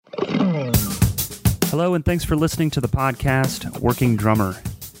Hello, and thanks for listening to the podcast, Working Drummer.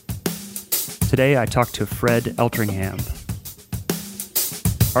 Today I talked to Fred Eltringham.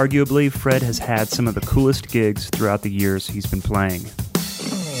 Arguably, Fred has had some of the coolest gigs throughout the years he's been playing.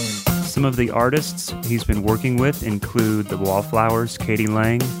 Some of the artists he's been working with include the Wallflowers, Katie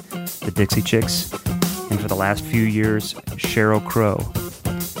Lang, the Dixie Chicks, and for the last few years, Sheryl Crow.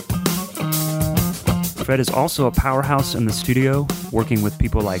 Fred is also a powerhouse in the studio, working with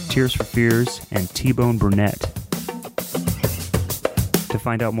people like Tears for Fears and T-Bone Burnett. To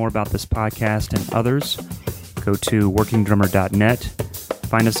find out more about this podcast and others, go to workingdrummer.net,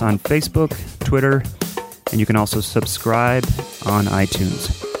 find us on Facebook, Twitter, and you can also subscribe on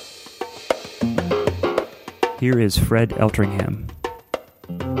iTunes. Here is Fred Eltringham.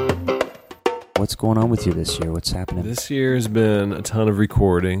 What's going on with you this year? What's happening? This year's been a ton of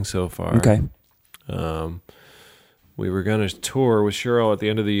recording so far. Okay. We were going to tour with Sheryl at the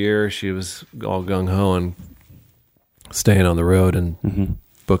end of the year. She was all gung-ho and staying on the road and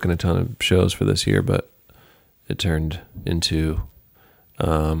booking a ton of shows for this year, but it turned into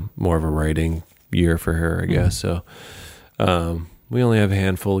more of a writing year for her, I guess. So we only have a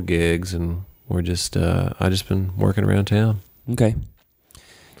handful of gigs, and we're just I just been working around town. Okay.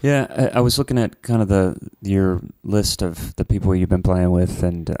 Yeah, I was looking at kind of your list of the people you've been playing with,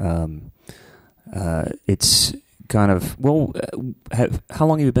 and it's kind of, how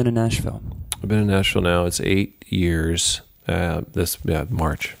long have you been in Nashville? I've been in Nashville now. It's 8 years.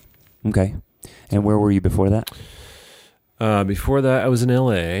 March. Okay. And where were you before that? Before that, I was in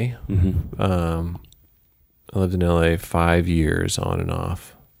L.A. Mm-hmm. I lived in L.A. 5 years on and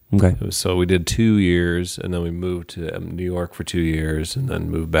off. Okay. So we did 2 years, and then we moved to New York for 2 years, and then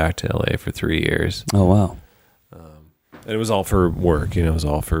moved back to L.A. for 3 years. Oh, wow. And it was all for work, it was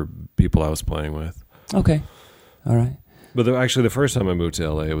all for people I was playing with. Okay. All right. But actually, the first time I moved to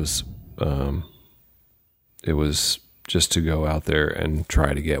LA it was just to go out there and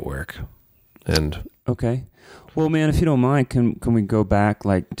try to get work. And okay. Well, man, if you don't mind, can we go back,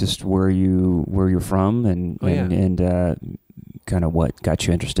 like, just where you're from and kind of what got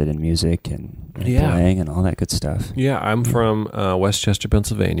you interested in music and playing and all that good stuff? Yeah, I'm from Westchester,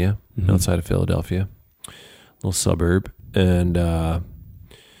 Pennsylvania, outside of Philadelphia. Little suburb, and I'm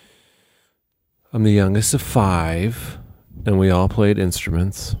the youngest of 5, and we all played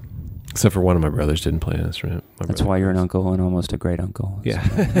instruments, except for one of my brothers didn't play an instrument. That's why you're an uncle and almost a great uncle. Yeah,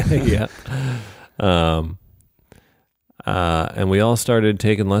 yeah. And we all started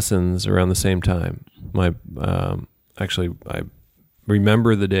taking lessons around the same time. Actually, I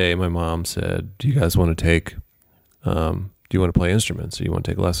remember the day my mom said, "Do you guys want to take? Do you want to play instruments? Or you want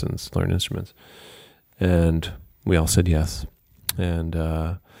to take lessons, learn instruments?" And we all said yes. And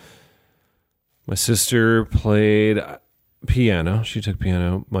my sister played piano. She took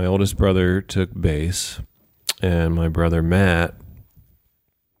piano. My oldest brother took bass. And my brother Matt,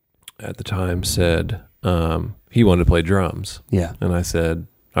 at the time, said he wanted to play drums. Yeah. And I said,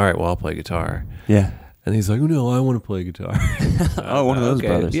 all right, well, I'll play guitar. Yeah. And he's like, oh, no, I want to play guitar. Oh, one of those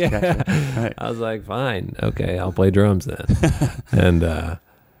brothers. Yeah. Gotcha. Right. I was like, fine. Okay, I'll play drums then. And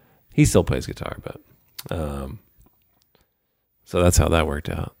he still plays guitar, but... so that's how that worked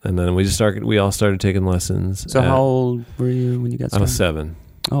out. And then we all started taking lessons. So how old were you when you got started? I was 7.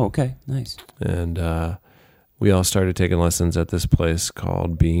 Oh, okay. Nice. And we all started taking lessons at this place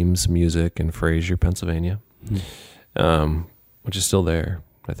called Beams Music in Fraser, Pennsylvania, which is still there,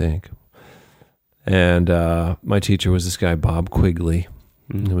 I think. And my teacher was this guy, Bob Quigley.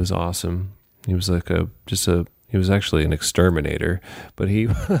 It was awesome. He was he was actually an exterminator, but he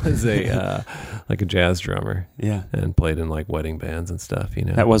was like a jazz drummer. Yeah. And played in like wedding bands and stuff,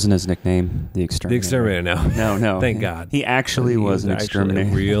 That wasn't his nickname, the Exterminator. The Exterminator, No. Thank God. He actually was an exterminator.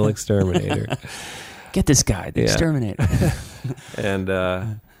 A real exterminator. Get this guy, the Exterminator. And,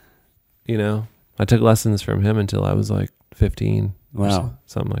 I took lessons from him until I was like 15. Wow.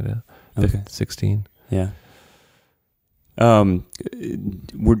 Something like that. Okay. 16. Yeah.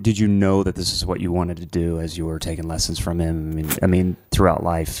 Did you know that this is what you wanted to do as you were taking lessons from him? I mean, throughout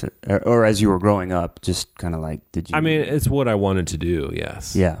life, or as you were growing up, just kind of like, did you? I mean, it's what I wanted to do.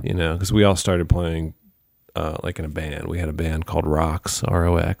 Yes. Yeah. Because we all started playing, like in a band. We had a band called Rox,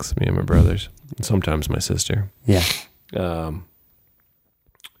 ROX. Me and my brothers, and sometimes my sister. Yeah.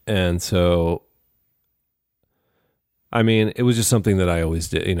 And so, I mean, it was just something that I always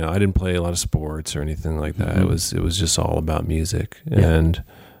did. I didn't play a lot of sports or anything like that. Mm-hmm. It was just all about music. Yeah.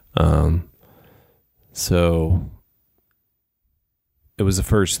 And so it was the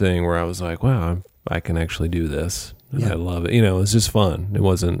first thing where I was like, wow, I can actually do this. And I love it. It was just fun. It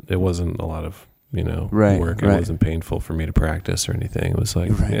wasn't a lot of work. It wasn't painful for me to practice or anything. It was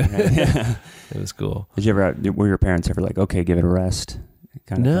like, it was cool. Were your parents ever like, okay, give it a rest?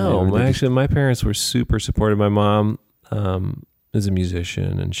 No, my parents were super supportive. My mom is a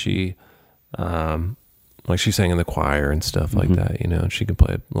musician, and she sang in the choir and stuff like that, and she can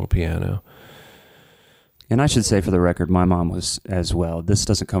play a little piano. And I should say for the record, my mom was as well. This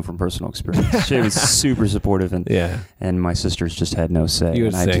doesn't come from personal experience. She was super supportive, and my sisters just had no say. You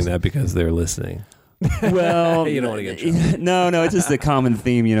were saying that because they're listening. Well, you don't want to get in trouble. No, it's just the common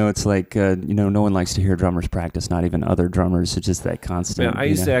theme. It's like, no one likes to hear drummers practice, not even other drummers. It's just that constant. I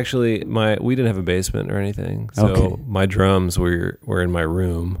used to actually, we didn't have a basement or anything. So my drums were in my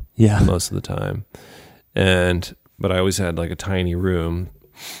room most of the time. But I always had like a tiny room.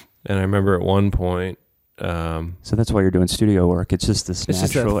 And I remember at one point, so that's why you're doing studio work. It's just this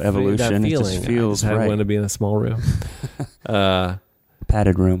natural evolution. That feeling. It just feels I right. wanted to be in a small room.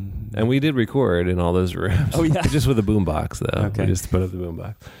 Padded room. And we did record in all those rooms. Oh, yeah. Just with a boombox, though. Okay. We just put up the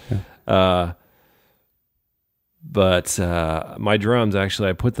boombox. Yeah. But my drums, actually,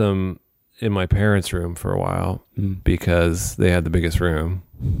 I put them in my parents' room for a while because they had the biggest room.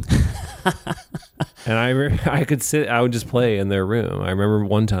 And I would just play in their room. I remember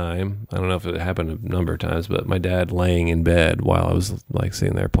one time, I don't know if it happened a number of times, but my dad laying in bed while I was like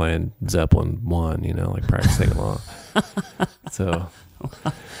sitting there playing Zeppelin 1, like practicing along. So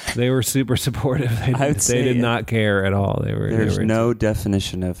they were super supportive. They did not care at all. There's no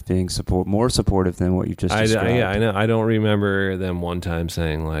definition of being more supportive than what you just described. Yeah, I know. I don't remember them one time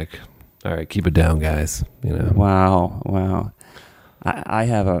saying like, "All right, keep it down, guys." Wow. I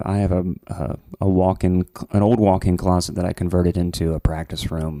have an old walk-in closet that I converted into a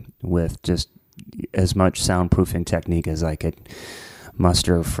practice room with just as much soundproofing technique as I could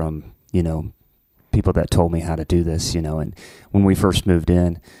muster from people that told me how to do this. And when we first moved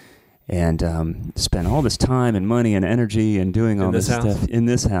in and spent all this time and money and energy and doing all this stuff in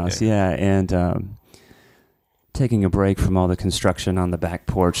this house, and taking a break from all the construction on the back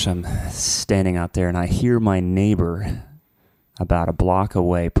porch, I'm standing out there and I hear my neighbor about a block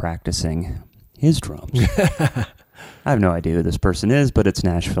away practicing his drums. I have no idea who this person is, but it's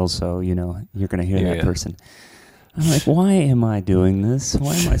Nashville, so you're going to hear that person. I'm like, why am I doing this?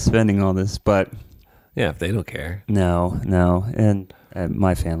 Why am I spending all this? But yeah, if they don't care. No, and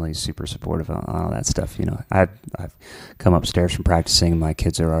my family's super supportive on all that stuff. I've come upstairs from practicing, and my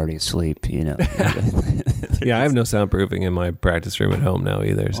kids are already asleep. Yeah, I have no soundproofing in my practice room at home now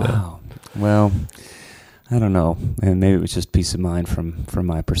either. So. Wow. Well, I don't know, and maybe it was just peace of mind from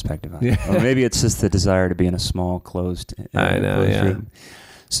my perspective. Or maybe it's just the desire to be in a small, closed room.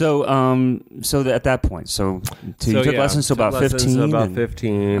 So, at that point, you took lessons to about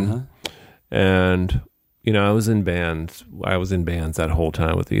 15? And I was in bands. I was in bands that whole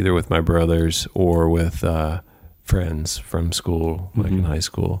time either with my brothers or with friends from school, like in high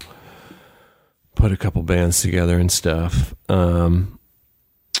school. Put a couple bands together and stuff. And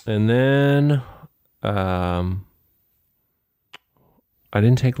then I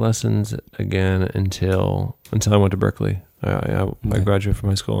didn't take lessons again until I went to Berkeley. I graduated from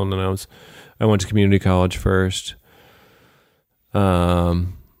high school, and then I went to community college first.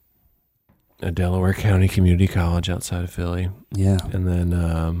 A Delaware County Community College outside of Philly. Yeah. And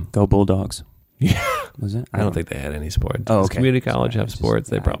then Go Bulldogs. Yeah. Was it? I don't think they had any sports. Oh, okay. Does community college have sports?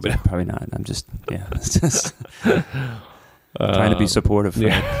 They probably don't. Probably not. I'm just trying to be supportive.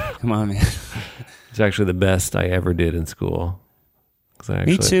 Yeah. Come on, man. It's actually the best I ever did in school.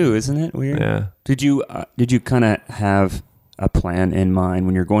 Me too, isn't it weird? Yeah. Did you kind of have a plan in mind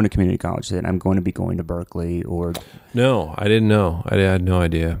when you're going to community college that I'm going to be going to Berkeley or? No, I didn't know. I had no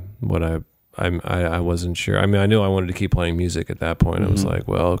idea what I wasn't sure. I mean, I knew I wanted to keep playing music at that point. I was like,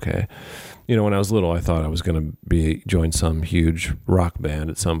 well, okay. When I was little, I thought I was going to join some huge rock band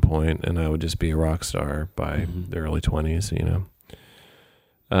at some point, and I would just be a rock star by the early 20s,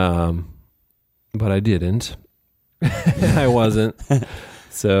 But I didn't. I wasn't.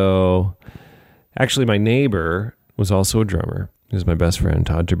 So, actually, my neighbor was also a drummer. He was my best friend,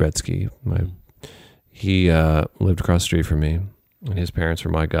 Todd Trebetsky. He lived across the street from me. And his parents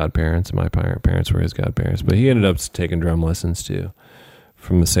were my godparents, and my parents were his godparents. But he ended up taking drum lessons too,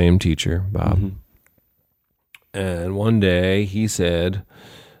 from the same teacher, Bob. Mm-hmm. And one day he said,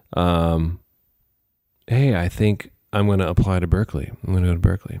 "Hey, I think I'm going to apply to Berkeley. I'm going to go to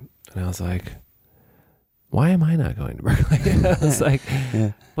Berkeley." And I was like, "Why am I not going to Berkeley?" I was like,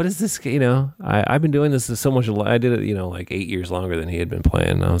 "What is this? I've been doing this so much. I did it, like 8 years longer than he had been playing."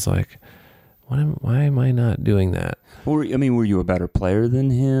 And I was like, why am I not doing that? Were you a better player than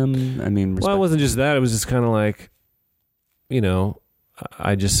him? Well, it wasn't just that. It was just kind of like,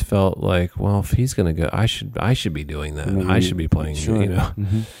 I just felt like, well, if he's going to go, I should be doing that. Maybe I should be playing, sure. you know,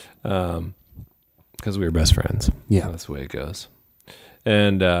 because we were best friends. Yeah. That's the way it goes.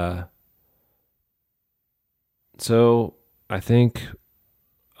 And so I think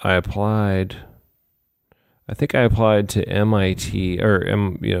I applied to MIT or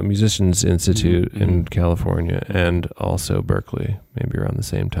Musicians Institute in California, and also Berkeley, maybe around the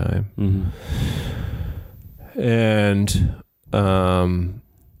same time. And I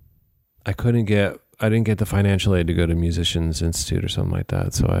didn't get the financial aid to go to Musicians Institute or something like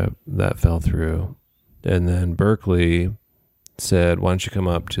that, so that fell through. And then Berkeley said, "Why don't you come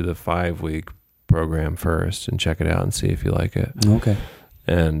up to the 5-week program first and check it out and see if you like it?" Okay.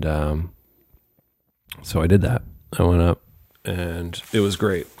 And so I did that. I went up, and it was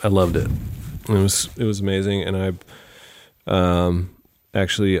great. I loved it. It was amazing, and I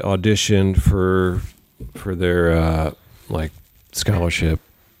actually auditioned for their like scholarship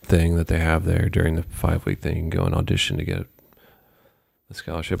thing that they have there during the 5-week thing. You can go and audition to get the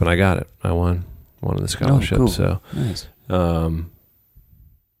scholarship, and I got it. I won the scholarship. Oh, cool. So nice.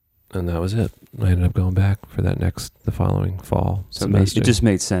 And that was it. I ended up going back for the following fall. So it just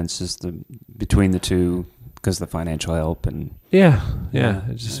made sense, just between the two, because of the financial help and yeah,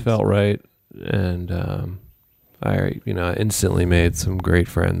 it just felt right, and I instantly made some great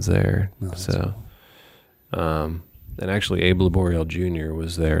friends there. Oh, so, cool. And actually, Abe Laboriel Jr.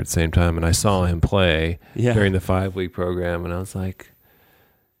 was there at the same time, and I saw him play during the 5-week program, and I was like,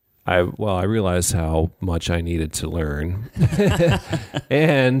 I realized how much I needed to learn,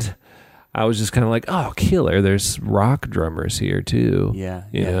 and I was just kind of like, oh, killer! There's rock drummers here too.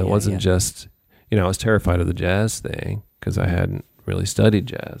 It wasn't just, I was terrified of the jazz thing because I hadn't really studied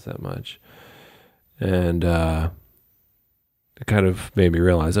jazz that much, and it kind of made me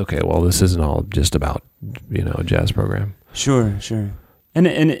realize, okay, well, this isn't all just about a jazz program. Sure,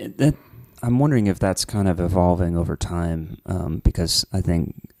 and I'm wondering if that's kind of evolving over time, because I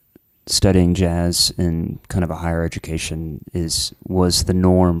think studying jazz in kind of a higher education was the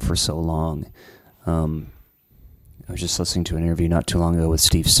norm for so long. I was just listening to an interview not too long ago with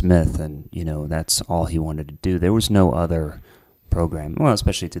Steve Smith, and that's all he wanted to do. There was no other program, well,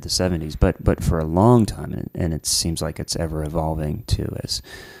 especially through the 70s, but for a long time, and it seems like it's ever evolving too, as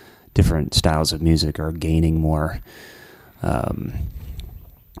different styles of music are gaining more.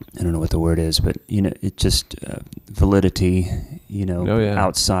 I don't know what the word is, but it just validity.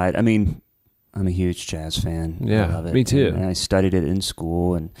 Outside. I mean, I'm a huge jazz fan. Yeah, I love it. Me too. And I studied it in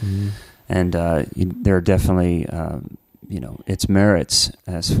school, and there are definitely its merits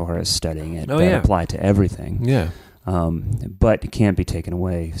as far as studying it that apply to everything. Yeah. But it can't be taken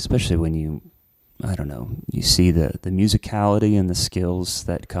away, especially when you see the musicality and the skills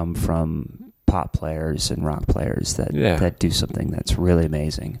that come from pop players and rock players that do something that's really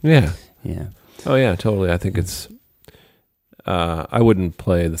amazing. Yeah. Yeah. Oh yeah, totally. I think it's I wouldn't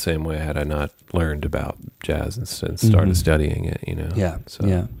play the same way had I not learned about jazz and started studying it, Yeah. So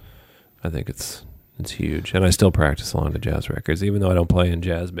yeah. I think it's huge. And I still practice along to jazz records, even though I don't play in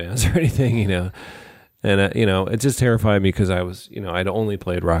jazz bands or anything, And, it just terrified me because I was, I'd only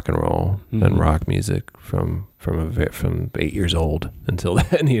played rock and roll and rock music from 8 years old until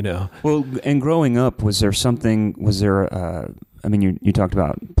then, Well, and growing up, you talked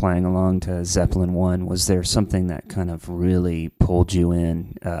about playing along to Zeppelin 1. Was there something that kind of really pulled you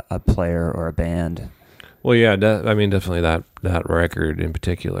in, a player or a band? Well, yeah, definitely that record in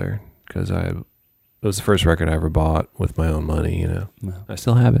particular, because it was the first record I ever bought with my own money, Wow. I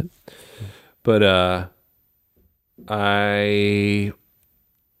still have it. But I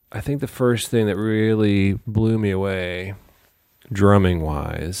think the first thing that really blew me away, drumming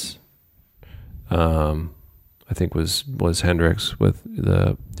wise, I think was Hendrix with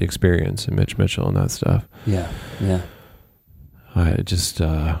the Experience and Mitch Mitchell and that stuff. Yeah, yeah. It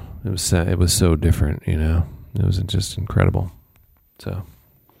was so different, It was just incredible. So.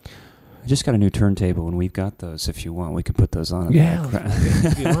 I just got a new turntable, and we've got those. If you want, we can put those on.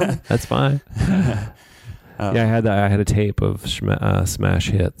 That's fine. I had a tape of Smash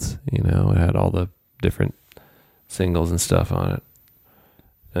Hits. It had all the different singles and stuff on it,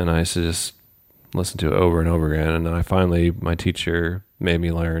 and I used to just listen to it over and over again. And then my teacher made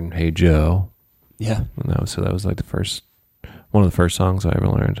me learn "Hey Joe." Yeah, and that was like one of the first songs I ever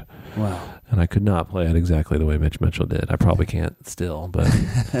learned. Wow. And I could not play it exactly the way Mitch Mitchell did. I probably can't still, but...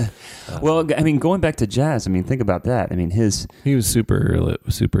 Well, going back to jazz, think about that. He was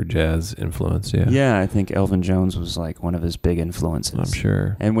super jazz influenced, yeah. Yeah, I think Elvin Jones was like one of his big influences. I'm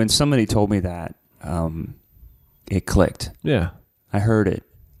sure. And when somebody told me that, it clicked. Yeah. I heard it.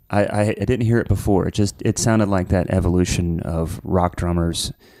 I didn't hear it before. It sounded like that evolution of rock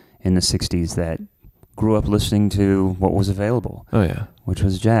drummers in the 60s that grew up listening to what was available. Oh, yeah. Which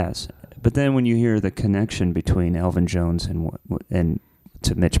was jazz. But then when you hear the connection between Elvin Jones and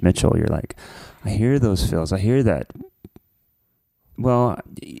to Mitch Mitchell, you're like, I hear those fills. I hear that. Well,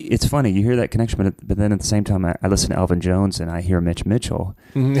 it's funny. You hear that connection, but then at the same time, I listen to Elvin Jones and I hear Mitch Mitchell.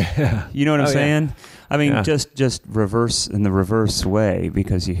 Yeah. You know what I'm saying? Yeah. I mean, just reverse in the reverse way,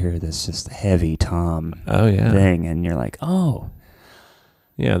 because you hear this just heavy tom thing, and you're like, oh.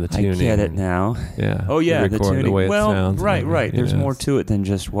 Yeah, the tuning. I get it now. Yeah. Oh, yeah, the tuning. The way it sounds. Right. There's more to it than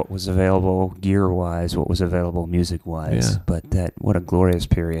just what was available gear-wise, what was available music-wise. Yeah. But what a glorious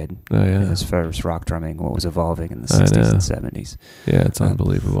period as far as rock drumming, what was evolving in the 60s and 70s. Yeah, it's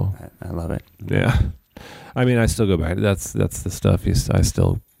unbelievable. I love it. Yeah. I mean, I still go back. That's the stuff I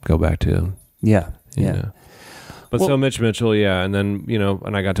still go back to. Yeah. You know. But so Mitch Mitchell, and then,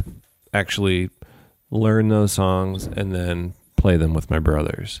 and I got to actually learn those songs and then play them with my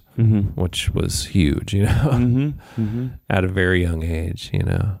brothers, which was huge, at a very young age,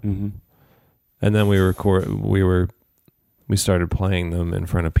 And then we started playing them in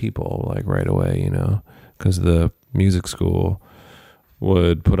front of people like right away, because the music school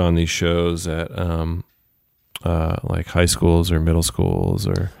would put on these shows at like high schools or middle schools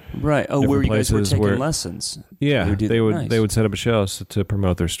or right. Oh, where you guys were taking lessons? Yeah, they would set up a show to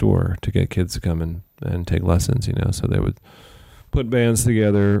promote their store, to get kids to come and take lessons, So they would put bands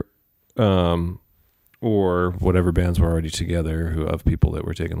together, or whatever bands were already together of people that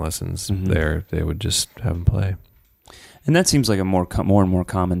were taking lessons there. They would just have them play. And that seems like a more and more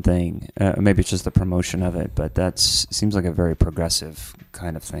common thing. Maybe it's just the promotion of it, but that seems like a very progressive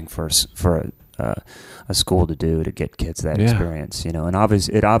kind of thing for a school to do, to get kids that experience. And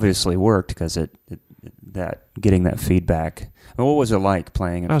it obviously worked, because that getting that feedback. I mean, what was it like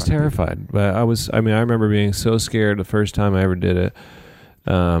playing? I was terrified, but I remember being so scared the first time I ever did it.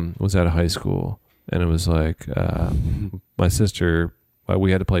 Was at a high school, and it was like my sister.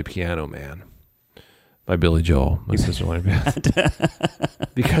 We had to play Piano Man by Billy Joel. My sister wanted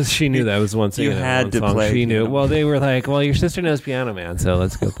because she knew that was one singing. You had to song. play. She knew. Well, they were like, "Well, your sister knows Piano Man, so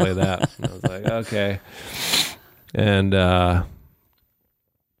let's go play that." And I was like, "Okay," and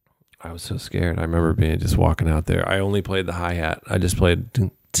I was so scared. I remember just walking out there. I only played the hi-hat. I just played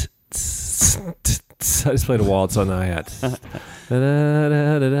a waltz on the hi-hat.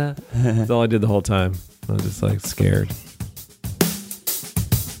 That's all I did the whole time. I was just like scared.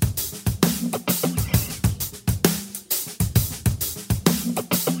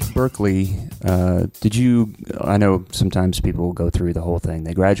 Berklee, I know sometimes people go through the whole thing.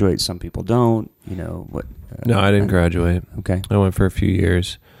 They graduate, some people don't, what? No, I didn't graduate. Okay. I went for a few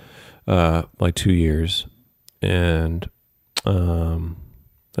years. Like 2 years, and then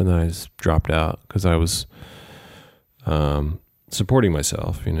I just dropped out because I was supporting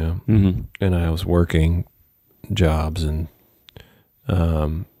myself, and I was working jobs, and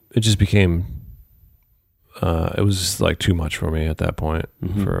it just became it was just like too much for me at that point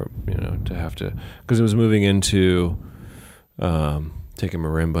for to have to, because it was moving into taking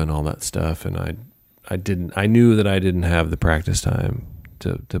marimba and all that stuff, and I knew that I didn't have the practice time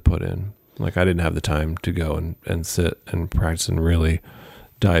to put in. Like, I didn't have the time to go and sit and practice and really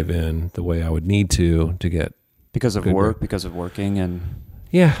dive in the way I would need to get, because of work, because of working, and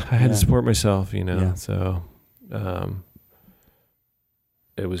I had to support myself, so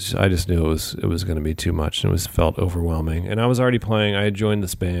I just knew it was going to be too much, and felt overwhelming. And I was already playing. I had joined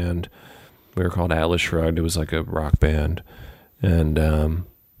this band. We were called Atlas Shrugged. It was like a rock band, and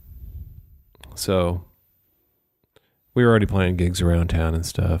so we were already playing gigs around town and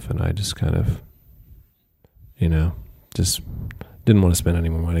stuff, and I just kind of, just didn't want to spend any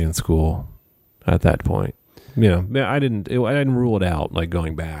more money in school at that point. I didn't rule it out, like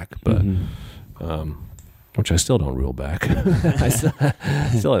going back, but which I still don't rule back. I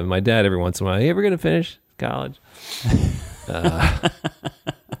still have my dad every once in a while. Are you ever going to finish college? Like,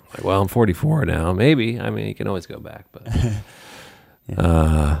 well, I'm 44 now. Maybe. I mean, you can always go back, but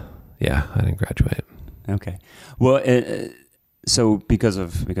I didn't graduate. Okay. Well, so because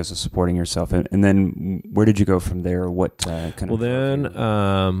of supporting yourself, and then where did you go from there? What kind of? Well, then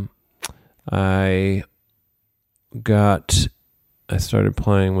I started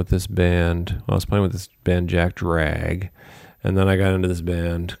playing with this band. I was playing with this band, Jack Drag, and then I got into this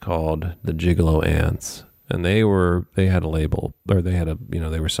band called the Gigolo Ants, and they had a label, or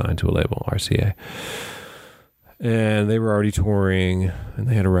they were signed to a label, RCA. And they were already touring, and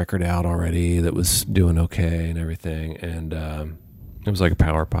they had a record out already that was doing okay and everything. And it was like a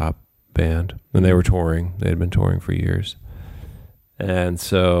power pop band. And they were touring. They had been touring for years. And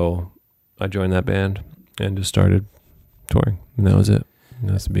so I joined that band and just started touring. And that was it.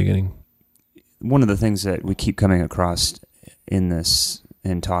 And that's the beginning. One of the things that we keep coming across in this,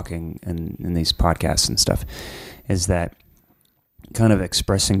 in talking and in these podcasts and stuff, is that kind of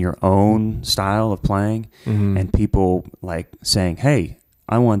expressing your own style of playing, and people like saying, hey,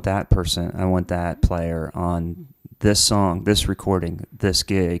 I want that person, I want that player on this song, this recording, this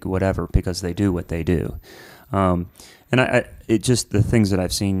gig, whatever, because they do what they do. And it just, the things that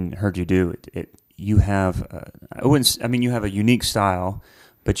I've heard you do, you have, you have a unique style,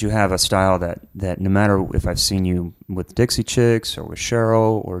 but you have a style that no matter if I've seen you with Dixie Chicks or with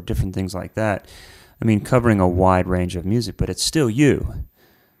Cheryl or different things like that, I mean, covering a wide range of music, but it's still you.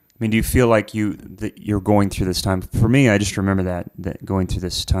 I mean, do you feel like you're going through this time? For me, I just remember that going through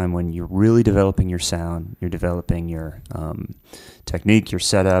this time when you're really developing your sound, you're developing your technique, your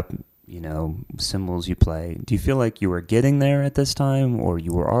setup, cymbals you play. Do you feel like you were getting there at this time, or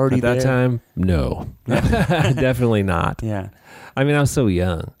you were already there? At that time, no. Definitely not. Yeah. I mean, I was so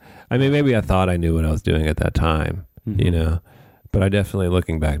young. I mean, maybe I thought I knew what I was doing at that time, but I definitely,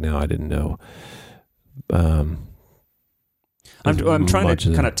 looking back now, I didn't know. I'm trying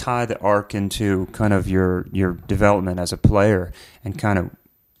to kind of tie the arc into kind of your development as a player and kind of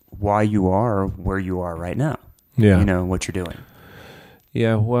why you are where you are right now. Yeah. What you're doing.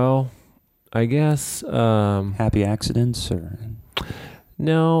 Yeah, well, I guess... happy accidents or...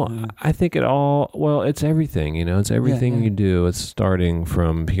 No, I think it's everything, it's everything you do. It's starting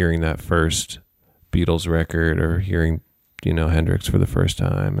from hearing that first Beatles record or hearing, Hendrix for the first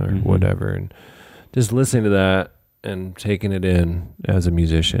time or whatever, and just listening to that and taking it in as a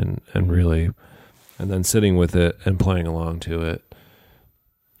musician and then sitting with it and playing along to it,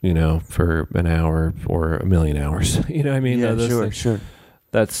 for an hour or a million hours. You know what I mean? Yeah, sure.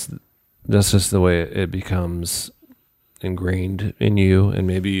 That's just the way it becomes ingrained in you, and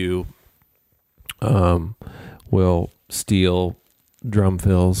maybe you will steal drum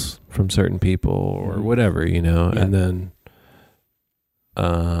fills from certain people or whatever, and then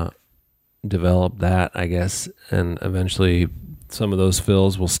develop that, I guess, and eventually some of those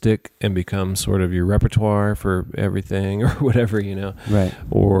fills will stick and become sort of your repertoire for everything or whatever, right,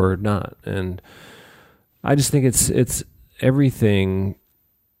 or not. And I just think it's everything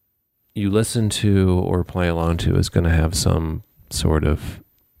you listen to or play along to is going to have some sort of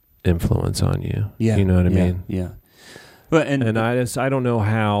influence on you. Yeah, you know what I mean? Yeah. But and I don't know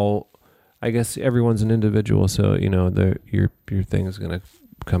how. I guess everyone's an individual, so your thing is going to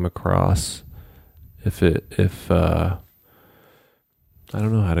come across if I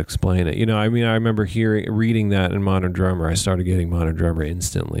don't know how to explain it. I remember reading that in Modern Drummer. I started getting Modern Drummer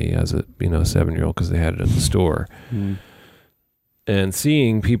instantly as a 7-year-old because they had it at the store. And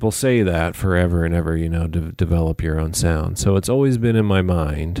seeing people say that forever and ever, develop your own sound. So it's always been in my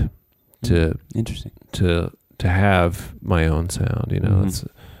mind to interesting to have my own sound.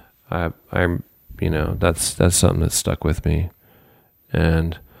 That's that's something that's stuck with me.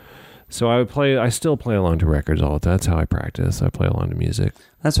 And so I still play along to records all the time. That's how I practice. I play along to music.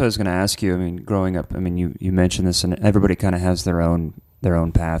 That's what I was going to ask you. I mean, growing up, you mentioned this, and everybody kind of has their own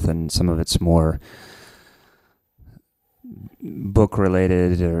path, and some of it's more book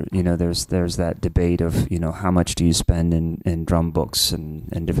related, or there's that debate of how much do you spend in drum books and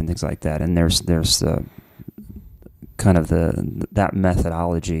different things like that, and there's the kind of that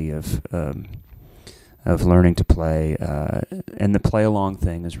methodology of learning to play, and the play along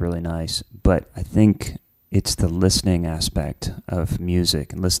thing is really nice, but I think it's the listening aspect of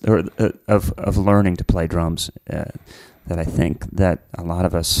music and of learning to play drums that I think that a lot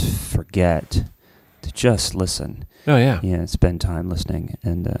of us forget to just listen. Oh yeah, spend time listening.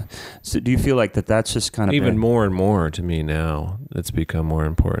 And so, do you feel like that's just kind of even more and more to me now? It's become more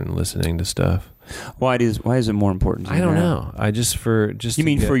important listening to stuff. Why is it more important to you? I don't know. You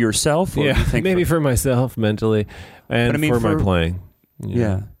mean for yourself? Or yeah, do you think maybe for myself mentally, and for my playing.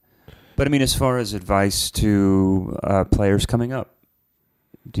 Yeah, but as far as advice to players coming up,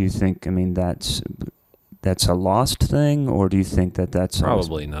 do you think that's a lost thing, or do you think that's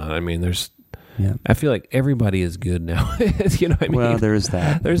probably not? There's. Yeah. I feel like everybody is good now. You know what I mean? Well, there's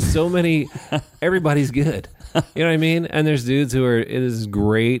that. There's so many. Everybody's good. You know what I mean? And there's dudes who it is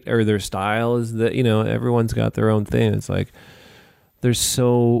great, or their style is that everyone's got their own thing. It's like there's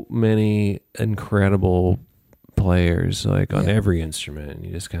so many incredible players on every instrument, and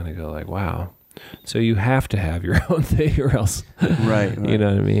you just kind of go like, wow. So you have to have your own thing, or else, right? You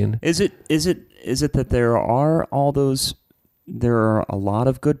know what I mean? Is it that there are all those? There are a lot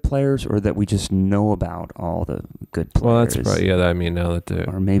of good players, or that we just know about all the good players? Well, that's probably, now that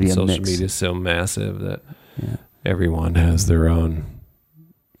or maybe social media is so massive that everyone has their own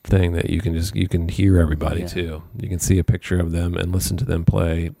thing that you can hear everybody too. You can see a picture of them and listen to them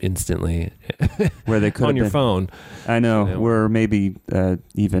play instantly where they could on your phone. I know, where maybe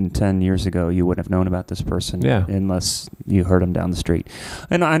even 10 years ago you wouldn't have known about this person unless you heard him down the street.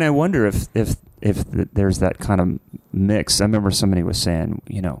 And I wonder if there's that kind of mix. I remember somebody was saying,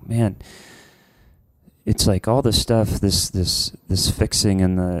 man, it's like all this stuff, this fixing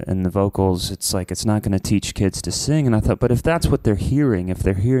in the vocals. It's like it's not going to teach kids to sing. And I thought, but if that's what they're hearing, if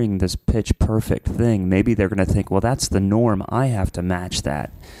they're hearing this pitch perfect thing, maybe they're going to think, well, that's the norm. I have to match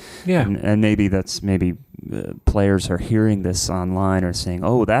that. Yeah, and maybe players are hearing this online or saying,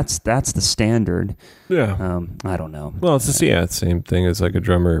 oh, that's the standard. Yeah, I don't know. Well, it's the same thing as like a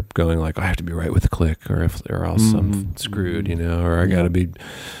drummer going like, I have to be right with the click, or else I'm screwed, or I got to be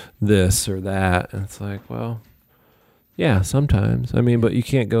this or that. And it's like, well, yeah, sometimes. I mean, but you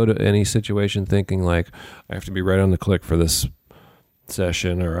can't go to any situation thinking like, I have to be right on the click for this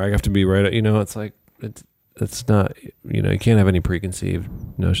session, or I have to be right. It's like it's not. You can't have any preconceived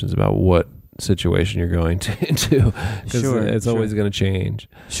notions about what situation you're going into, because it's always going to change.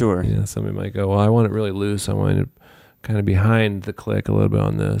 Sure. Somebody might go, well, I want it really loose. I want it kind of behind the click a little bit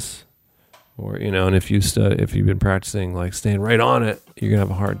on this. Or and if you've been practicing like staying right on it, you're gonna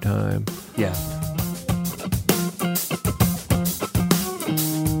have a hard time. Yeah.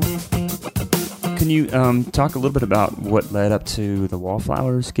 Can you talk a little bit about what led up to the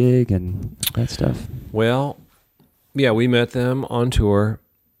Wallflowers gig and that stuff? Well, yeah, we met them on tour,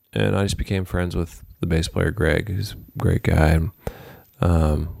 and I just became friends with the bass player Greg, who's a great guy.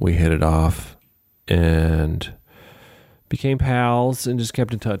 And, we hit it off, and became pals and just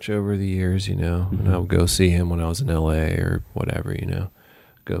kept in touch over the years, and I would go see him when I was in LA or whatever, I'd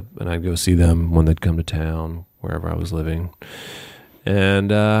go see them when they'd come to town, wherever I was living. And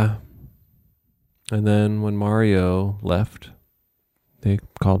then when Mario left, they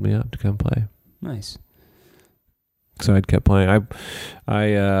called me up to come play. Nice. So I'd kept playing. I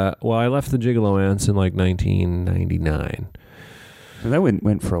left the Gigolo Ants in like 1999. So that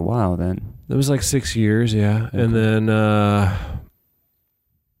went for a while then. It was like 6 years, yeah. Okay. And then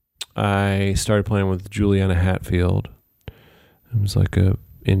I started playing with Juliana Hatfield. It was like a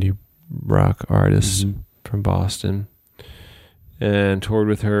indie rock artist from Boston, and toured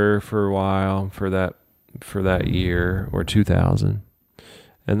with her for a while for that year, or 2000.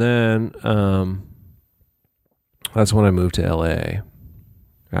 And then that's when I moved to LA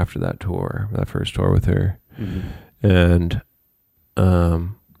after that first tour with her. And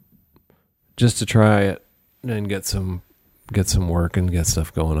just to try it and get some work and get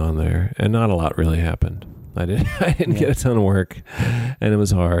stuff going on there. And not a lot really happened. I didn't get a ton of work, and it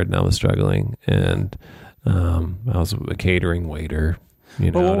was hard, and I was struggling, and I was a catering waiter.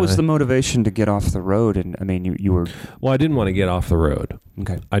 Well, what was the motivation to get off the road? And I mean, you were... Well, I didn't want to get off the road.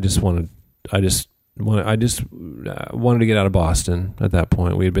 Okay. I just wanted to get out of Boston at that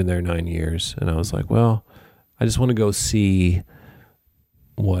point. We had been there 9 years, and I was like, well, I just want to go see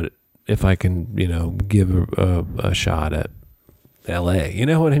what, if I can, give a shot at LA. You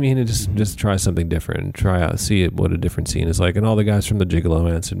know what I mean? And just try something different and see what a different scene is like. And all the guys from the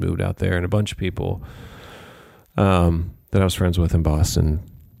Gigolo Ants had moved out there, and a bunch of people that I was friends with in Boston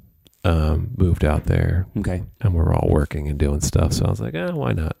moved out there. Okay. And we were all working and doing stuff. So I was like,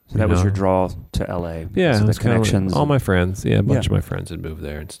 why not? So that was your draw to LA. Yeah. So the connections. All my friends. Yeah. A bunch of my friends had moved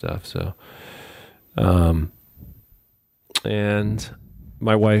there and stuff. So, and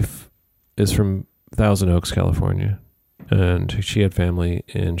my wife is from Thousand Oaks, California, and she had family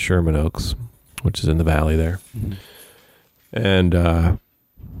in Sherman Oaks, which is in the valley there. And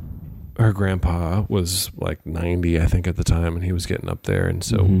her grandpa was like 90, I think, at the time, and he was getting up there. And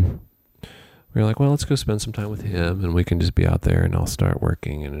so we were like, well, let's go spend some time with him, and we can just be out there, and I'll start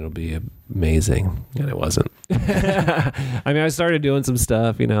working, and it'll be amazing. And it wasn't. I mean, I started doing some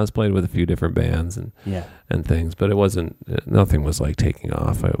stuff, I was playing with a few different bands and things, but it wasn't, nothing was like taking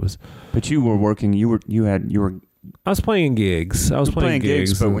off. But you were working, I was playing gigs. I was playing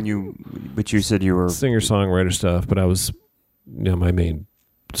gigs, but you said you were singer-songwriter stuff, but I was, my main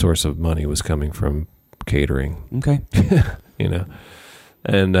source of money was coming from catering. Okay.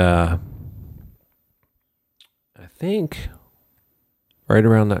 And I think right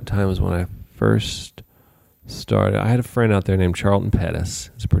around that time was when I first started. I had a friend out there named Charlton Pettis,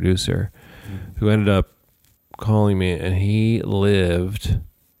 who's a producer, who ended up calling me, and he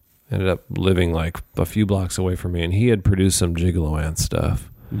ended up living like a few blocks away from me, and he had produced some Gigolo Ant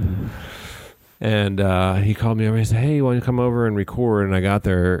stuff. And he called me over and he said, hey, you want to come over and record? And I got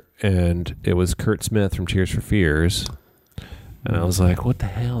there, and it was Kurt Smith from Tears for Fears. And I was like, what the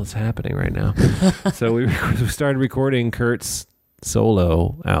hell is happening right now? So we started recording Kurt's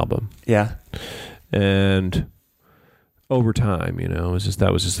solo album. Yeah. And over time, you know,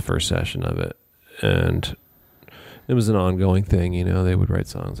 that was just the first session of it. And it was an ongoing thing, you know. They would write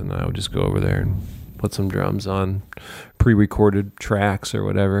songs and I would just go over there and put some drums on pre-recorded tracks or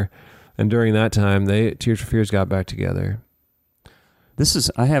whatever. And during that time, Tears for Fears got back together.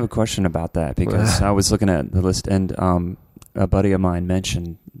 I have a question about that because I was looking at the list and a buddy of mine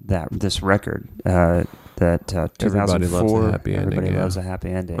mentioned that this record, that 2004, Everybody Loves a Happy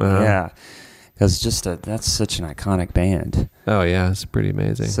Ending. Yeah. Because that's such an iconic band. Oh, yeah. It's pretty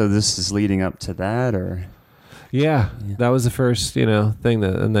amazing. So this is leading up to that, or? Yeah. That was the first, you know, thing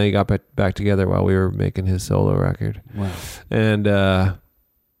and then he got back together while we were making his solo record. Wow.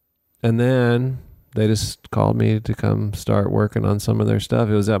 And then they just called me to come start working on some of their stuff.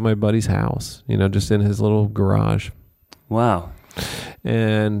 It was at my buddy's house, you know, just in his little garage. Wow.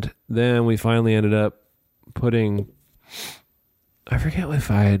 And then we finally ended up I forget if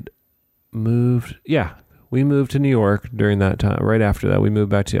I had moved. Yeah, we moved to New York during that time. Right after that, we moved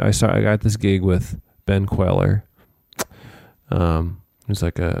back to, I got this gig with Ben Queller. He was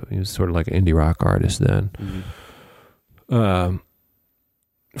sort of like an indie rock artist then. Mm-hmm.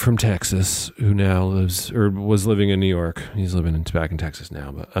 From Texas, who now was living in New York. He's living back in Texas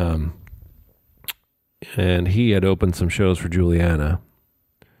now, but and he had opened some shows for Juliana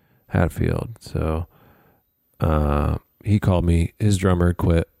Hatfield. So he called me. His drummer had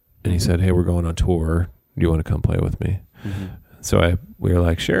quit, and he said, "Hey, we're going on tour. Do you want to come play with me?" Mm-hmm. So we were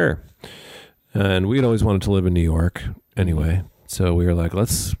like, "Sure." And we'd always wanted to live in New York anyway. So we were like,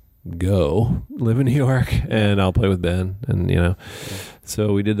 let's go live in New York and I'll play with Ben. And, you know,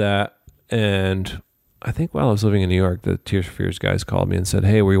 so we did that. And I think while I was living in New York, the Tears for Fears guys called me and said,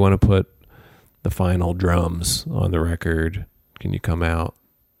 "Hey, we want to put the final drums on the record. Can you come out?"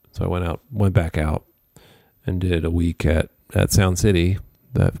 So I went back out and did a week at Sound City.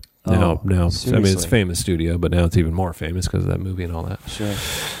 That now, seriously? I mean, it's a famous studio, but now it's even more famous because of that movie and all that. Sure.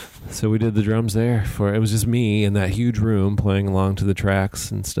 So we did the drums there it was just me in that huge room playing along to the tracks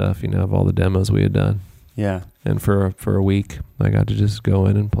and stuff, you know, of all the demos we had done. Yeah. And for a week, I got to just go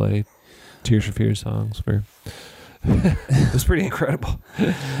in and play Tears for Fears songs it was pretty incredible.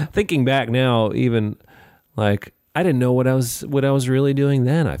 Thinking back now, even like I didn't know what I was really doing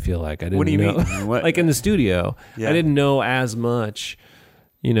then. I feel like I didn't know. What do you mean? What? Like in the studio, yeah. I didn't know as much,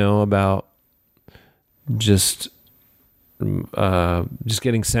 you know, about just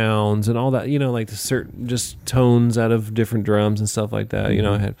getting sounds and all that, you know, like the certain just tones out of different drums and stuff like that. Mm-hmm. You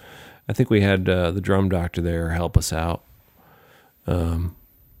know, I think we had the drum doctor there help us out for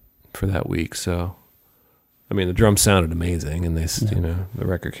that week. So, I mean, the drums sounded amazing, and you know, the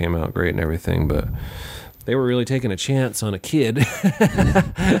record came out great and everything, but they were really taking a chance on a kid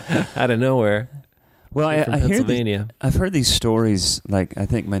out of nowhere. Well, I've heard these stories. Like I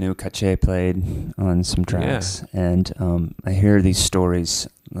think Manu Katché played on some tracks, and I hear these stories.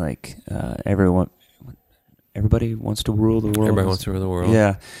 Like everybody wants to rule the world. Everybody wants to rule the world.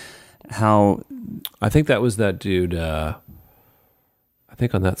 Yeah. How? I think that was that dude. I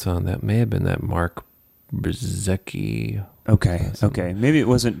think on that song that may have been that Mark Brzezicki. Okay. Maybe it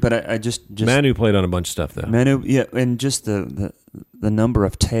wasn't, but I just Manu played on a bunch of stuff though. Manu, yeah, and just the number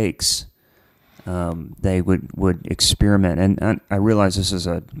of takes. They would experiment, and I realize this is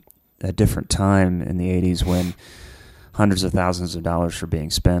a different time in the 80s when hundreds of thousands of dollars were being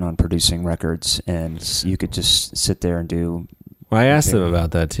spent on producing records, and you could just sit there and do. Well, I asked them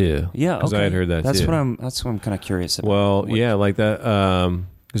about that too. Yeah, because I had heard that that's too. That's what I'm kind of curious about. Well, yeah, like that.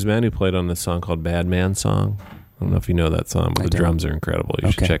 Because Manu played on this song called "Bad Man Song." I don't know if you know that song, but the drums are incredible.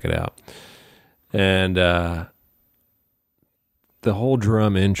 You should check it out. And the whole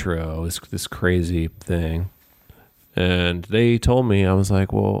drum intro is this crazy thing. And they told me, I was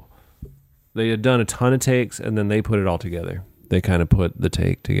like, well, they had done a ton of takes and then they put it all together. They kind of put the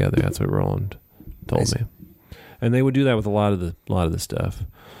take together. That's what Roland told me. And they would do that with a lot of the stuff.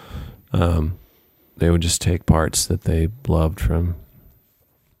 They would just take parts that they loved from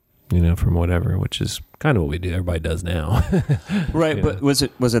whatever, which is kind of what we do. Everybody does now. Right. Yeah. But was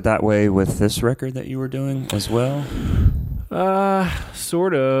it that way with this record that you were doing as well?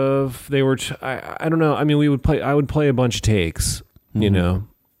 Sort of. They were. I don't know. I mean, I would play a bunch of takes, you know,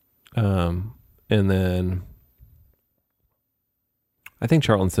 and then I think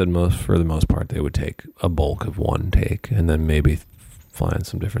Charlton said for the most part they would take a bulk of one take and then maybe fly in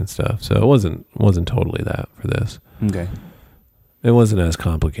some different stuff. So it wasn't totally that for this. Okay. It wasn't as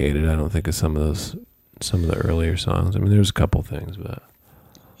complicated, I don't think, as some of the earlier songs. I mean, there's a couple things, but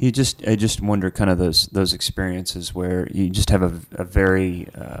I just wonder kind of those experiences where you just have a very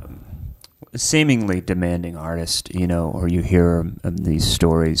seemingly demanding artist, or you hear these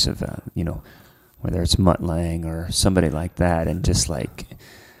stories of, whether it's Mutt Lange or somebody like that, and just like,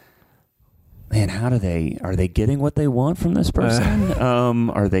 man, are they getting what they want from this person?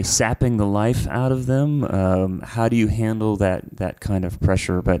 Are they sapping the life out of them? How do you handle that kind of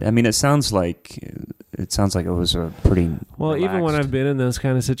pressure? But I mean, it sounds like it was a pretty relaxed. Even when I've been in those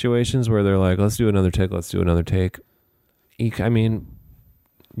kind of situations where they're like, let's do another take.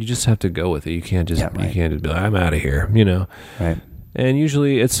 You just have to go with it. You can't just be like, I'm out of here, Right. And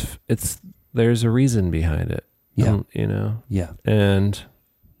usually it's there's a reason behind it. Yeah. Yeah. And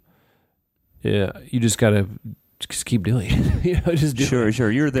yeah, you just gotta keep doing it. Just do it.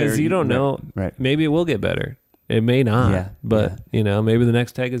 Sure. You're there. Because you don't know. Right. Maybe it will get better. It may not. Yeah. But maybe the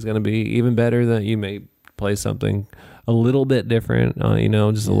next take is going to be even better. That you may play something a little bit different.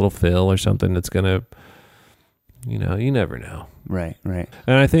 Just a little fill or something that's going to. You never know. Right.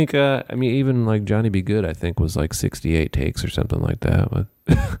 And I think, even like Johnny Be Good, I think was like 68 takes or something like that. But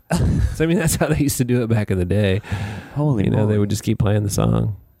so, that's how they used to do it back in the day. Holy moly. They would just keep playing the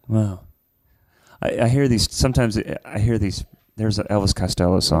song. Wow. I hear these, sometimes I hear these, there's an Elvis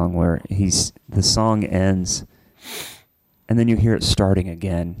Costello song where the song ends and then you hear it starting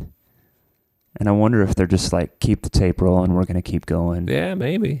again. And I wonder if they're just like, keep the tape rolling, we're going to keep going. Yeah,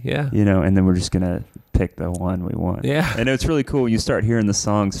 maybe, yeah. And then we're just going to pick the one we want. Yeah. And it's really cool. You start hearing the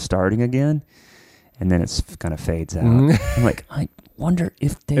song starting again, and then it's kind of fades out. I'm like, I wonder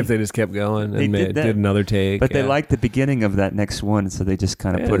if they just kept going and did that, another take. But they liked the beginning of that next one, so they just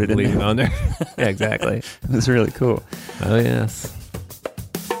kind of put it in there. On there. Yeah, exactly. It was really cool. Oh, yes.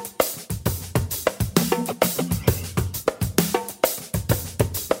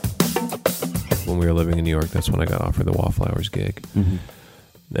 When we were living in New York, that's when I got offered the Wallflowers gig. Mm-hmm.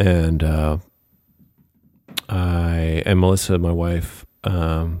 And and Melissa, my wife,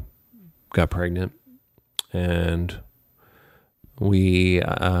 got pregnant, and we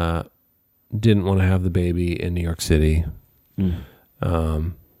didn't want to have the baby in New York City.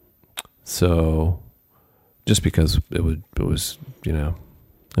 So just because it was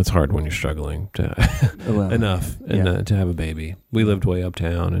it's hard when you're struggling to enough and to have a baby. We lived way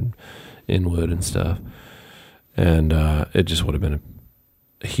uptown and Inwood and stuff, and it just would have been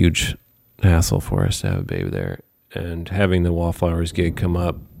a huge hassle for us to have a baby there. And having the Wallflowers gig come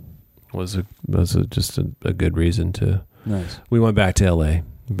up was just a good reason to. Nice. We went back to LA,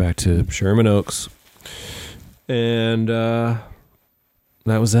 back to Sherman Oaks, and that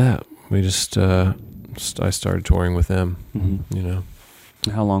was that. We just I started touring with them. Mm-hmm.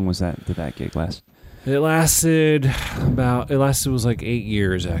 How long was that? Did that gig last? It was like 8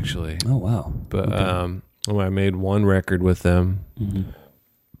 years actually. Oh wow! But I made one record with them. Mm-hmm.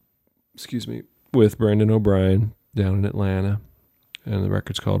 Excuse me, with Brendan O'Brien down in Atlanta, and the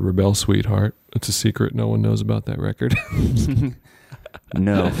record's called Rebel Sweetheart. It's a secret. No one knows about that record.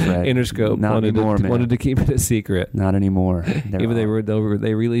 No, Fred. Interscope wanted to keep it a secret. Not anymore. Even they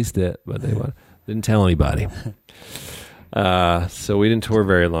released it, but they didn't tell anybody. So we didn't tour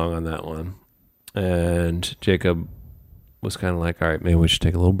very long on that one. And Jacob was kind of like, all right, maybe we should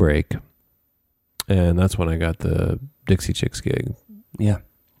take a little break. And that's when I got the Dixie Chicks gig. Yeah.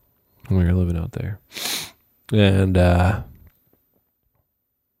 When we were living out there. And that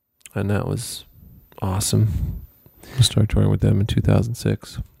was awesome. I started touring with them in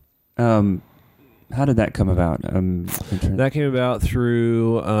 2006. How did that come about? That came about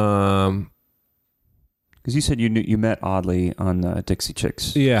through... Because you said you met Audley on Dixie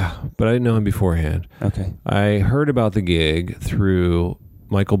Chicks. Yeah, but I didn't know him beforehand. Okay. I heard about the gig through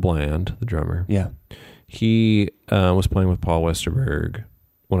Michael Bland, the drummer. Yeah. He was playing with Paul Westerberg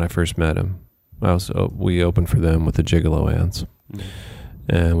when I first met him. We opened for them with the Gigolo Ants. Mm-hmm.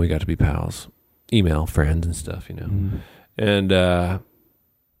 And we got to be pals. Email friends and stuff, Mm-hmm. And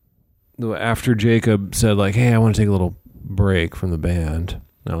after Jacob said, like, hey, I want to take a little break from the band,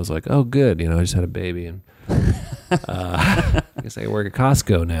 I was like, oh, good. I just had a baby, and I guess I work at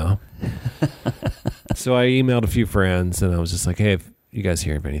Costco now. So I emailed a few friends, and I was just like, hey, if you guys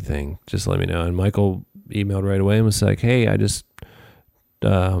hear of anything, just let me know. And Michael emailed right away and was like, hey, I just,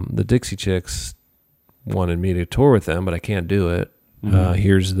 the Dixie Chicks wanted me to tour with them, but I can't do it. Mm-hmm.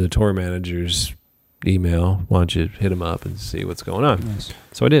 Here's the tour manager's email. Why don't you hit him up and see what's going on? Nice.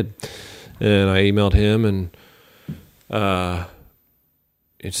 So I did. And I emailed him, and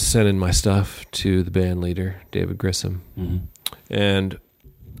it's sent in my stuff to the band leader, David Grissom. Mm-hmm. And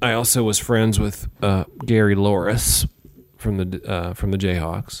I also was friends with Gary Loris from the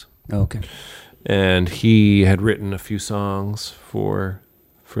Jayhawks. Oh, okay. And he had written a few songs for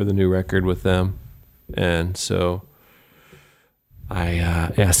for the new record with them. And so I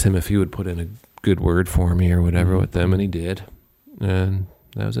asked him if he would put in a good word for me or whatever with them, and he did. And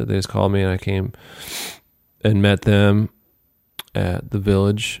that was it. They just called me, and I came and met them at the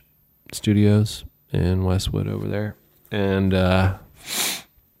Village Studios in Westwood over there. And I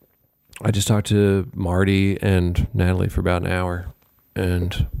just talked to Marty and Natalie for about an hour,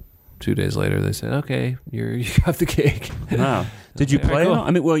 and 2 days later they said, "Okay, you got the gig." Wow. Did you play? Cool.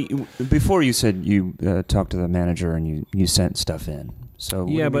 I mean, well, before you said you talked to the manager and you sent stuff in. So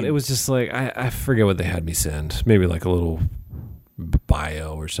Yeah, but it was just like I forget what they had me send. Maybe like a little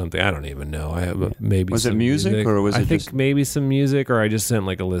bio or something. I don't even know. Maybe was it music or was it? I think maybe some music, or I just sent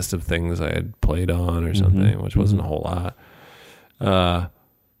like a list of things I had played on or something, which wasn't a whole lot.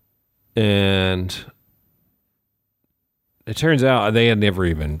 And it turns out they had never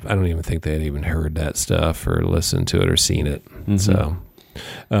even, I don't even think they had even heard that stuff or listened to it or seen it. So,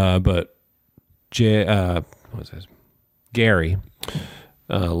 but what was his? Gary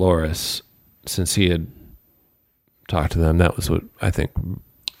Loris, since he had talked to them, that was what I think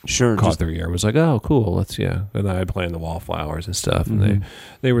caught their ear. Was like, oh, cool, let's, yeah. And I had playing the Wallflowers and stuff, and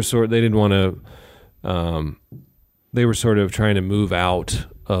they were they didn't want to, they were sort of trying to move out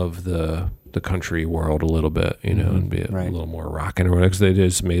of the country world a little bit, you know, and be a little more rockin' or whatever, because they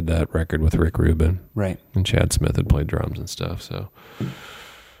just made that record with Rick Rubin. Right. And Chad Smith had played drums and stuff, so.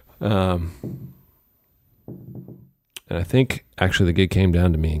 And I think, actually, the gig came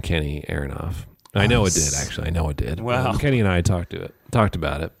down to me and Kenny Aronoff. I know it did, actually. I know it did. Wow. Kenny and I talked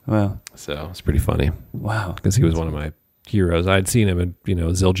about it. Wow. So it's pretty funny. Wow. Because he was one of my heroes. I'd seen him at,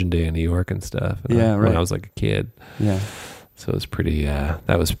 Zildjian Day in New York and stuff. And when I was like a kid. Yeah. So it was pretty,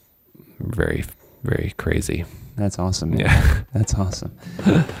 that was very, very crazy. That's awesome, man. Yeah. That's awesome.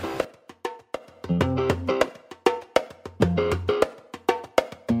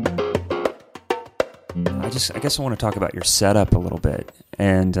 I guess I want to talk about your setup a little bit.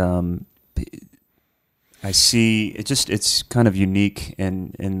 And I see it's kind of unique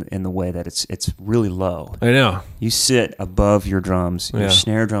in the way that it's really low. I know. You sit above your drums. Your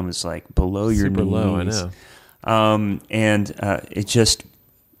snare drum is like below your knees. Super low, I know. And it just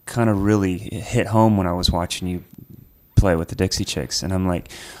kind of really hit home when I was watching you play with the Dixie Chicks. And I'm like,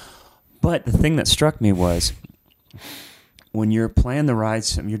 but the thing that struck me was when you're playing the ride,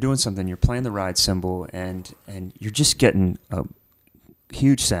 you're doing something, you're playing the ride cymbal, and you're just getting a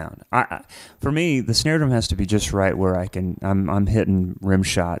huge sound. For me, the snare drum has to be just right where I'm hitting rim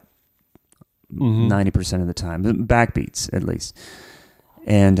shot 90% of the time, backbeats at least.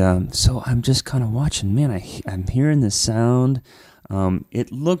 And so I'm just kind of watching. Man, I'm hearing this sound.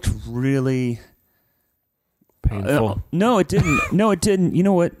 It looked really painful. No, it didn't. No, it didn't. You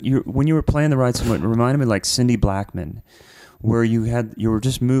know what? When you were playing the ride cymbal, it reminded me like Cindy Blackman, where you were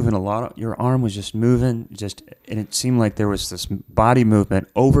just moving a lot. Your arm was just moving, and it seemed like there was this body movement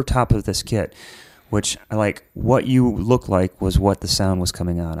over top of this kit, which like what you looked like was what the sound was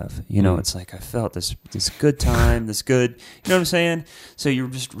coming out of. You know, it's like I felt this good time, this good. You know what I'm saying? So you're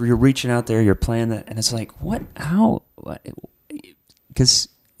reaching out there, you're playing that, and it's like how? Because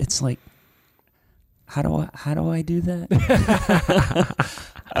it's like, how do I do that?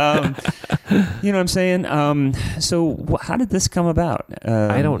 You know what I'm saying? So how did this come about?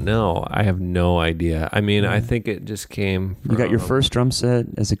 I don't know. I have no idea. I mean, I think it just came from, you got your first drum set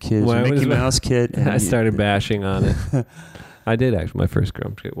as a kid, Mickey Mouse kit. And I started bashing on it. I did actually. My first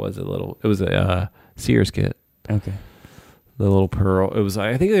drum kit was a Sears kit. Okay. The little Pearl. It was.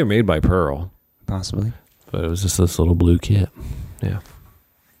 I think they were made by Pearl. Possibly. But it was just this little blue kit. Yeah.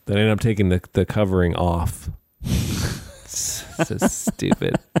 Then I ended up taking the covering off. So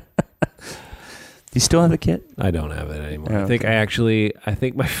stupid. Do you still have the kit? I don't have it anymore. Oh, I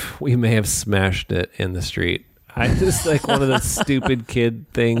think we may have smashed it in the street. I just like one of those stupid kid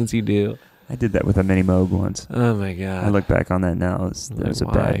things you do. I did that with a Mini Moog once. Oh my God. I look back on that now. It was a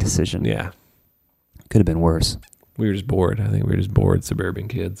bad decision. Yeah. Could have been worse. We were just bored. I think we were just bored suburban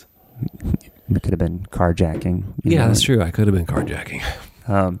kids. It could have been carjacking. Yeah, that's true. I could have been carjacking.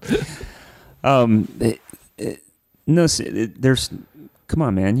 No, there's. Come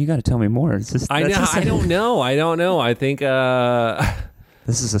on, man! You got to tell me more. I know. I don't know. I think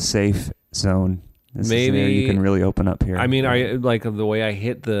this is a safe zone. Maybe is you can really open up here. I mean, are you, like the way I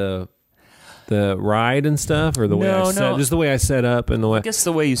hit the ride and stuff, or the way just the way I set up and the way. I guess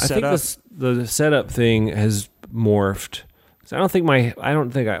the way you set up. The setup thing has morphed. So I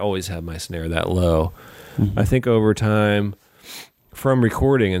don't think I always have my snare that low. Mm-hmm. I think over time, from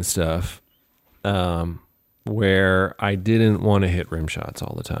recording and stuff, where I didn't want to hit rim shots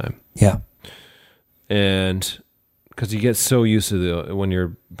all the time. Yeah. And because you get so used to when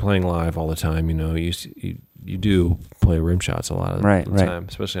you're playing live all the time, you do play rim shots a lot of the time,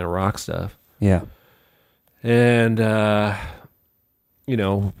 especially on rock stuff. Yeah. And, coming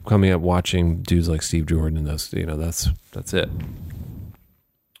up watching dudes like Steve Jordan, that's it.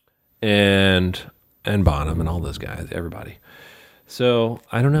 And Bonham and all those guys, everybody. So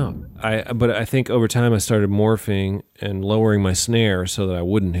I don't know. But I think over time I started morphing and lowering my snare so that I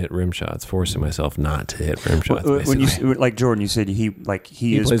wouldn't hit rim shots, forcing myself not to hit rim shots. When you like Jordan, you said he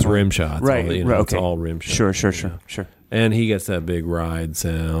plays rim shots, right? Okay. It's all rim shots. Sure. And he gets that big ride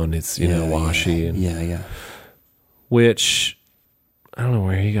sound. It's washy and which I don't know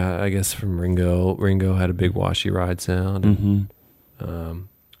where he got. I guess from Ringo. Ringo had a big washy ride sound. And,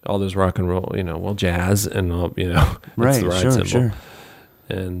 all those rock and roll, jazz and all, right, the ride symbol. Sure.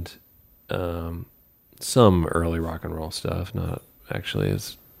 And some early rock and roll stuff. Not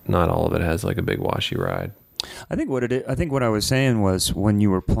all of it has like a big washy ride. I think what I was saying was when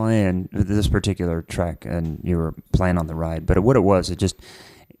you were playing this particular track and you were playing on the ride, but what it was,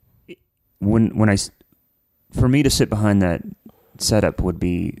 for me to sit behind that setup would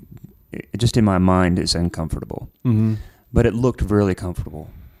be just in my mind is uncomfortable. Mm-hmm. But it looked really comfortable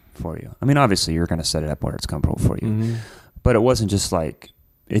for you. I mean, obviously you're going to set it up where it's comfortable for you, mm-hmm. but it wasn't just like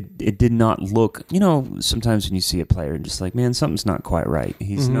it did not look. Sometimes when you see a player, just like, man, something's not quite right.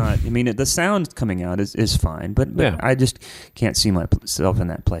 He's mm-hmm. not. I mean, the sound coming out is fine, but I just can't see myself in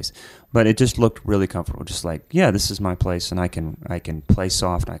that place. But it just looked really comfortable. Just like, yeah, this is my place, and I can play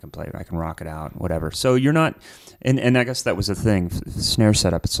soft, I can rock it out, whatever. So you're not, and I guess that was the thing. The snare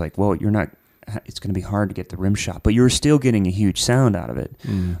setup. It's like, well, you're not. It's going to be hard to get the rim shot, but you're still getting a huge sound out of it.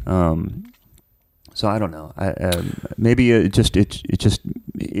 So I don't know. Maybe it just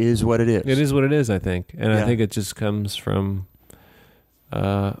is what it is. It is what it is, I think, and I think it just comes from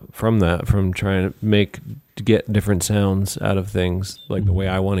trying to get different sounds out of things, like the way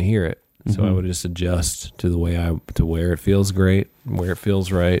I want to hear it. So Mm-hmm. I would just adjust to the way to where it feels great, where it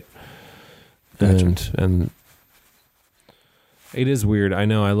feels right, Gotcha. and. It is weird. I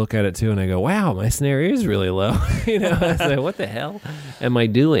know. I look at it too, and I go, "Wow, my snare is really low." I say, "What the hell am I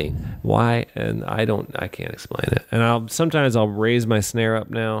doing? Why?" And I can't explain it. And sometimes I'll raise my snare up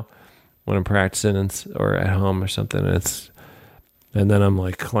now when I'm practicing or at home or something. And then I'm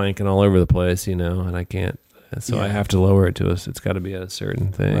like clanking all over the place, and I can't. So I have to lower it to us. It's got to be a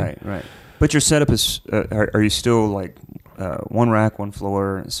certain thing. Right. But your setup is. Are you still like one rack, one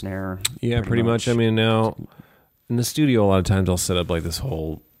floor, snare? Yeah, pretty much. I mean, now. In the studio, a lot of times I'll set up like this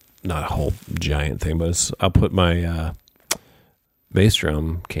not a whole giant thing, but I'll put my bass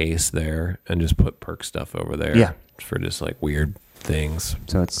drum case there and just put perk stuff over there for just like weird things.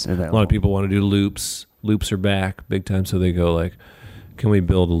 So it's a lot of people want to do loops. Loops are back big time, so they go like, can we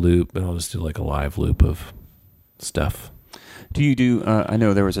build a loop? And I'll just do like a live loop of stuff. Do you do, I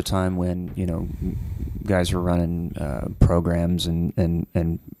know there was a time when, guys were running programs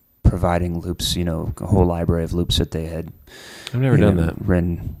and providing loops, a whole library of loops that they had. I've never done that.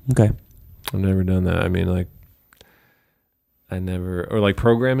 Written. Okay. I've never done that. I mean, like, or like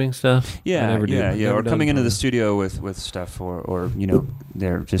programming stuff. Yeah, or coming into the studio with stuff, or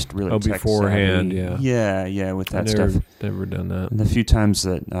they're just really tech beforehand. savvy. Yeah, with that stuff. Never done that. And the few times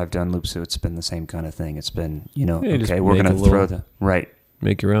that I've done loops, it's been the same kind of thing. It's been, okay, we're going to throw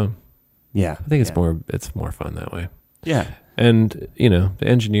make your own. Yeah, I think it's more fun that way. Yeah. And, the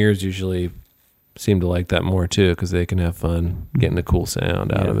engineers usually seem to like that more, too, because they can have fun getting a cool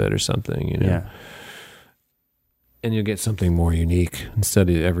sound out of it or something, Yeah. And you'll get something more unique instead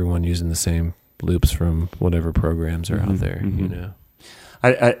of everyone using the same loops from whatever programs are out there,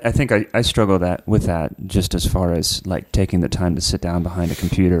 I think I struggle with that just as far as, like, taking the time to sit down behind a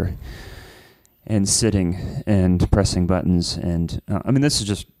computer and sitting and pressing buttons. And, this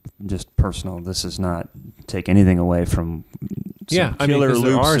is just personal. This is not take anything away from killer loops.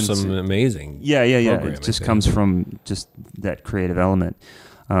 There are some amazing It just comes from just that creative element.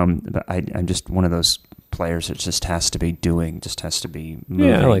 But I'm just one of those players that just has to be moving.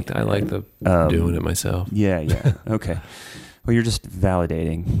 Yeah, I like the doing it myself. Yeah. Okay. Well, you're just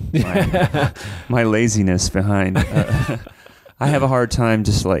validating my laziness behind. I have a hard time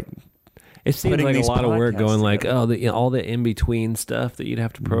just like. It seems like a lot of work going like, all the in-between stuff that you'd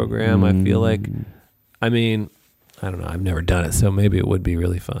have to program. I feel like, I don't know. I've never done it, so maybe it would be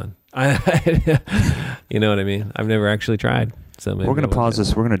really fun. You know what I mean? I've never actually tried. So maybe we're going to pause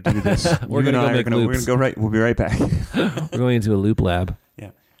this. We're going to do this. We're going to go right. We'll be right back. We're going into a loop lab. Yeah.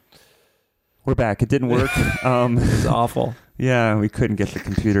 We're back. It didn't work. It was awful. Yeah, we couldn't get the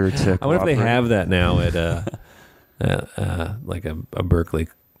computer to I wonder if they have that now at like a Berkeley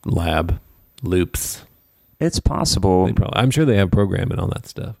lab. Loops. It's possible. I'm sure they have programming on that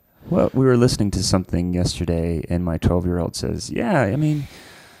stuff. Well, we were listening to something yesterday, and my 12-year-old says, "Yeah, I mean,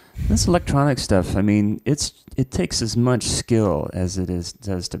 this electronic stuff. I mean, it takes as much skill as it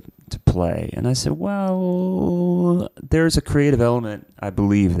does to play." And I said, "Well, there's a creative element. I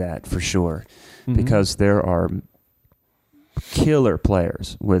believe that for sure, because there are killer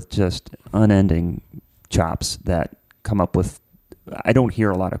players with just unending chops that come up with. I don't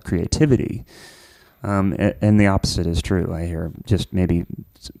hear a lot of creativity." And the opposite is true. I hear just maybe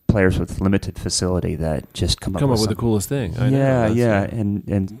players with limited facility that just come up with the coolest thing. Yeah.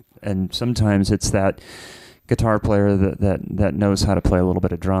 And sometimes it's that guitar player that knows how to play a little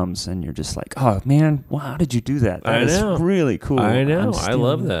bit of drums, and you're just like, oh man, wow, how did you do that? That is really cool. I know. I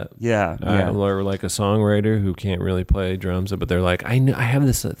love that. Yeah. Or like a songwriter who can't really play drums, but they're like, I have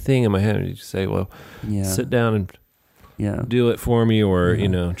this thing in my head. And you say, well, sit down and do it for me, or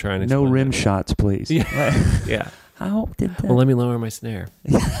try and no rim shots, please. Yeah. How did that? Well, let me lower my snare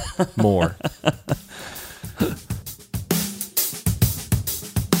more.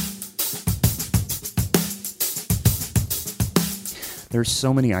 There's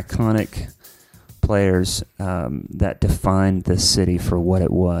so many iconic players that defined this city for what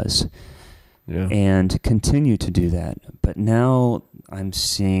it was, and continue to do that. But now I'm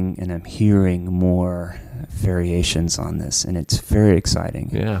seeing and I'm hearing more variations on this, and it's very exciting.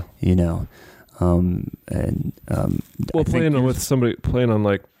 Yeah, playing on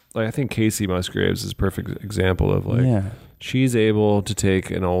like I think Casey Musgraves is a perfect example of she's able to take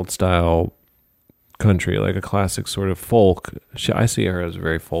an old style country, like a classic sort of folk. I see her as a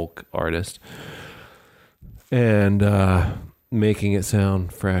very folk artist, and making it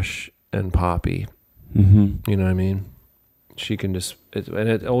sound fresh and poppy. Mm-hmm. You know what I mean? She can and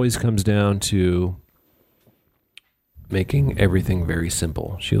it always comes down to making everything very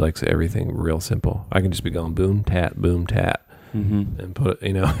simple. She likes everything real simple. I can just be going boom, tat, and put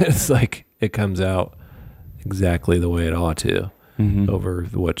it, it's like it comes out exactly the way it ought to. Over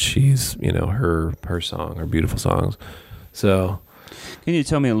what she's, her song, her beautiful songs. So, can you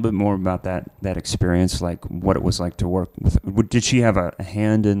tell me a little bit more about that experience, like what it was like to work with? Did she have a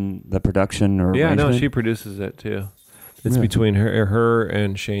hand in the production or? Yeah, no, she produces it too. It's between her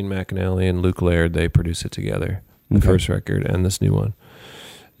and Shane McAnally and Luke Laird. They produce it together, the first record and this new one.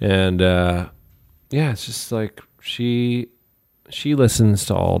 And it's just like she listens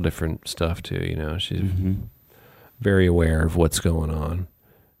to all different stuff too. She's very aware of what's going on,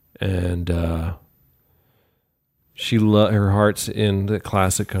 and her heart's in the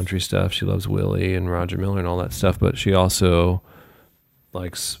classic country stuff. She loves Willie and Roger Miller and all that stuff, but she also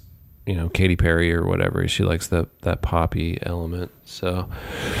likes Katy Perry or whatever. She likes that poppy element. So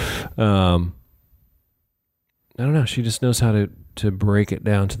I don't know, she just knows how to break it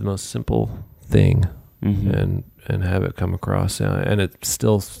down to the most simple thing and have it come across, and it's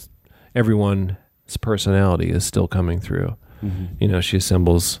still everyone's personality is still coming through. She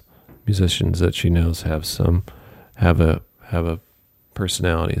assembles musicians that she knows have a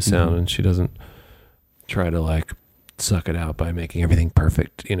personality, a sound, and she doesn't try to like suck it out by making everything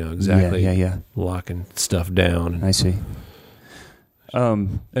perfect, exactly. Locking stuff down. I see.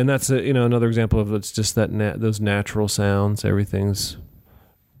 And that's another example of it's just that those natural sounds. Everything's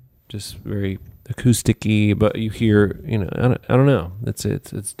just very acoustic-y, but you hear, I don't know.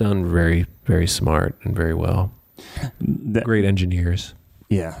 It's done very, very smart and very well. Great engineers.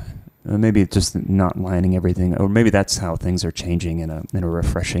 Yeah. Maybe it's just not lining everything, or maybe that's how things are changing in a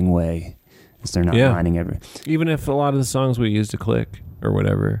refreshing way. Is they're not lining everything. Even if a lot of the songs we used to click or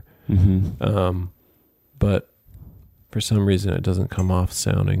whatever, but for some reason it doesn't come off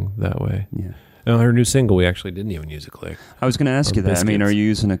sounding that way. Yeah. Her new single, we actually didn't even use a click. I was going to ask you that. Biscuits. I mean, are you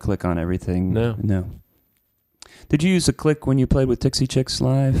using a click on everything? No. Did you use a click when you played with Dixie Chicks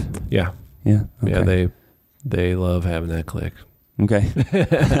live? Yeah. Yeah. Okay. Yeah, they love having that click. Okay.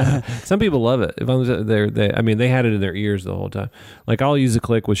 Some people love it. They had it in their ears the whole time. Like I'll use a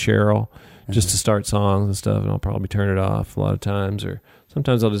click with Cheryl just to start songs and stuff, and I'll probably turn it off a lot of times, or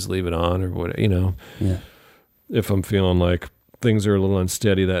sometimes I'll just leave it on or whatever. Yeah. If I'm feeling like things are a little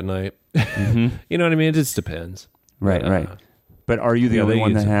unsteady that night. You know what I mean? It just depends. Right, right. But are you the only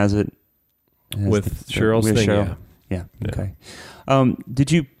one that has it? With Cheryl's thing, Cheryl? Yeah. Okay.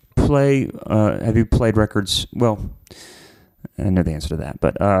 Did you play, have you played records, well, I know the answer to that,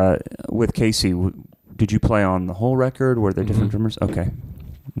 but with Casey, did you play on the whole record? Were there different drummers? Okay.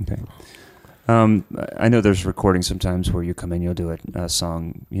 I know there's recordings sometimes where you come in, you'll do a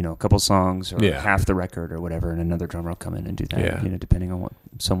song, a couple songs or half the record or whatever, and another drummer will come in and do that, depending on what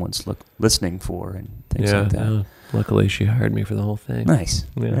someone's listening for and things like that. Luckily, she hired me for the whole thing. Nice.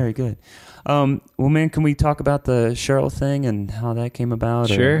 Yeah. Very good. Well, man, can we talk about the Cheryl thing and how that came about?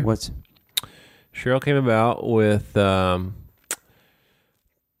 Sure. Cheryl came about with, let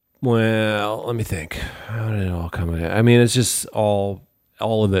me think. How did it all come about? I mean, it's just all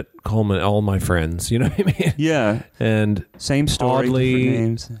of it, all my friends, you know what I mean? Yeah. And same story, oddly, different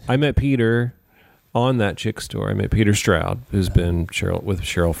names. I met Peter on that Chick store. I met Peter Stroud, who's been with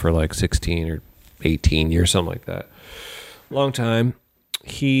Cheryl for like 16 or 18 years, something like that. Long time.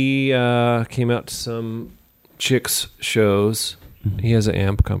 He came out to some Chicks shows. He has an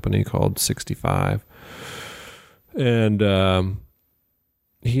amp company called 65. And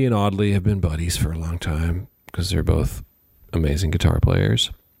he and Audley have been buddies for a long time because they're both amazing guitar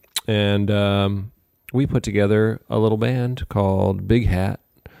players. And we put together a little band called Big Hat.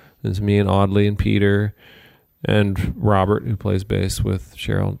 It's me and Audley and Peter and Robert, who plays bass with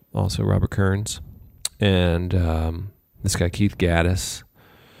Cheryl, also Robert Kearns. And this guy, Keith Gaddis,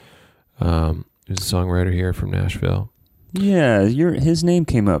 who's a songwriter here from Nashville. Yeah, his name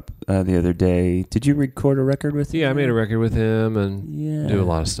came up the other day. Did you record a record with him? Yeah, I made a record with him and do a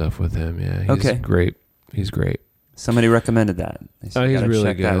lot of stuff with him. Yeah, he's great. He's great. Somebody recommended that. He's really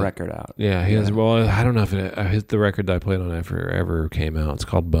check good. That record out. Yeah, he has. Well, I don't know if the record that I played on ever came out. It's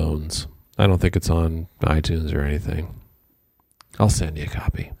called Bones. I don't think it's on iTunes or anything. I'll send you a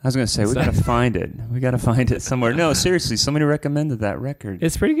copy. I was going to say, we got to find it. We got to find it somewhere. No, seriously, somebody recommended that record.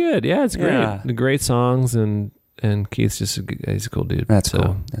 It's pretty good. Yeah, it's great. Yeah. Great songs, and Keith's he's a cool dude. That's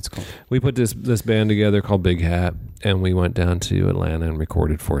cool. That's cool. We put this band together called Big Hat, and we went down to Atlanta and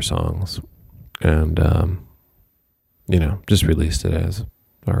recorded 4 songs. And, just released it as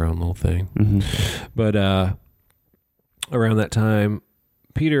our own little thing. Mm-hmm. But around that time,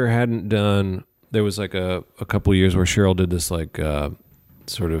 Peter hadn't done... There was like a couple of years where Cheryl did this like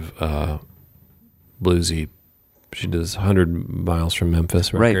sort of bluesy. She does 100 Miles from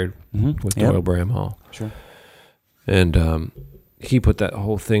Memphis record with Doyle Bramhall. Sure. And he put that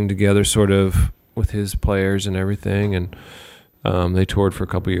whole thing together sort of with his players and everything. And they toured for a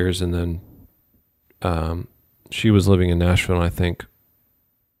couple of years. And then she was living in Nashville. And I think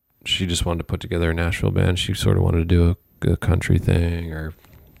she just wanted to put together a Nashville band. She sort of wanted to do a country thing or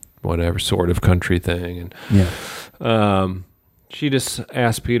whatever sort of country thing. And she just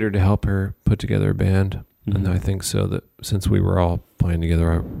asked Peter to help her put together a band. Mm-hmm. And I think so that since we were all playing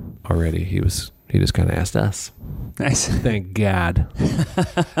together already, he just kind of asked us. Nice. Thank God.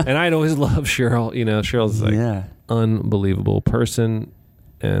 And I'd always loved Cheryl. Cheryl's like unbelievable person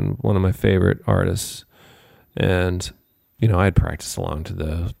and one of my favorite artists. And, I'd practiced along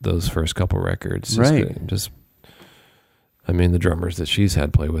to those first couple records. The drummers that she's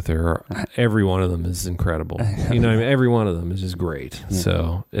had play with her, every one of them is incredible. Every one of them is just great. Yeah.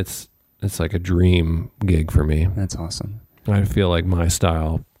 So it's like a dream gig for me. That's awesome. I feel like my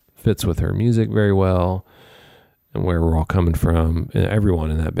style fits with her music very well, and where we're all coming from. Everyone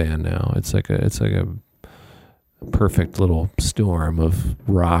in that band now, it's like a perfect little storm of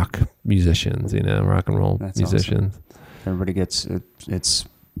rock musicians, rock and roll musicians. Awesome. Everybody gets it's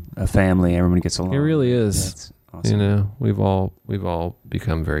a family. Everybody gets along. It really is. That's awesome. We've all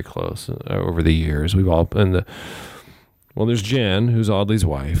become very close over the years. There's Jen, who's Audley's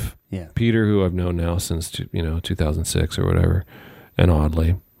wife. Yeah. Peter, who I've known now since 2006 or whatever, and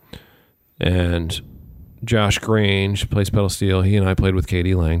Audley, and Josh Grange plays pedal steel. He and I played with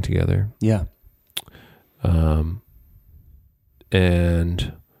Katie Lang together. Yeah. And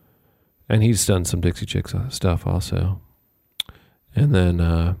he's done some Dixie Chicks stuff also. And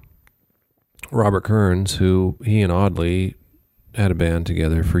then Robert Kearns, who he and Audley had a band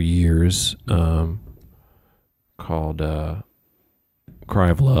together for years called Cry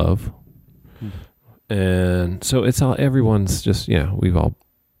of Love. And so it's all, everyone's just, we've all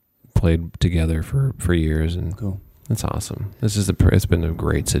played together for years, and cool. It's awesome. It's been a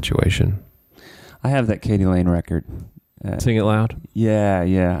great situation. I have that Katie Lane record. Sing It Loud? Yeah.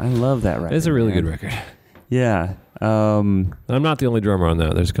 I love that record. It's a really good record. Yeah. I'm not the only drummer on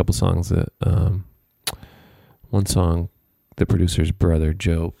that. There's a couple songs that, one song, the producer's brother,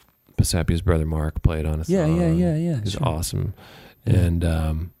 Joe Pisapia's brother, Mark, played on a song. Yeah. It's awesome. And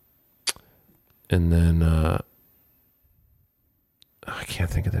then, I can't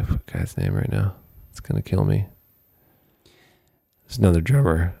think of the guy's name right now. It's going to kill me. There's another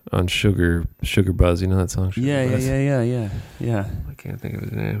drummer on Sugar Buzz. You know that song? Yeah. I can't think of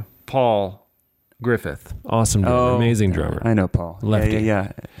his name. Paul Griffith. Awesome drummer. Amazing drummer. I know Paul. Lefty.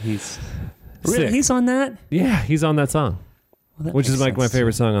 Yeah. He's... Really? Sick. He's on that? Yeah, he's on that song, Well, that which is makes like my sense.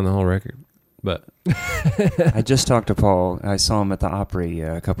 favorite song on the whole record. But I just talked to Paul. I saw him at the Opry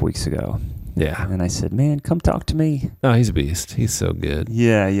a couple weeks ago. yeah, And I said, man, come talk to me. oh, he's a beast. He's so good.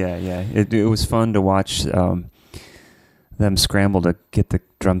 Yeah. It was fun to watch them scramble to get the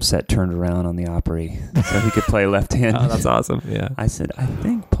drum set turned around on the Opry so he could play left hand. Oh, that's awesome. Yeah, I said, I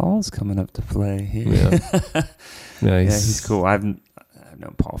think Paul's coming up to play here. Yeah. Yeah, he's cool. I've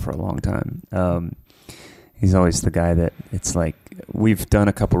known Paul for a long time. He's always the guy that it's like we've done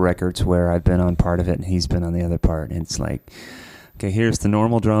a couple records where I've been on part of it and he's been on the other part, and it's like, okay, here's the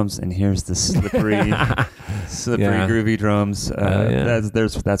normal drums and here's the slippery, Yeah. groovy drums. Yeah.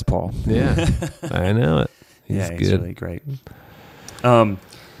 That's Paul. Yeah, I know it. He's He's good. really great.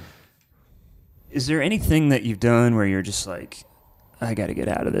 Is there anything that you've done where you're just like, I got to get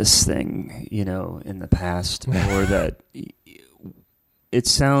out of this thing, in the past, or that it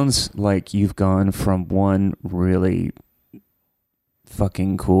sounds like you've gone from one really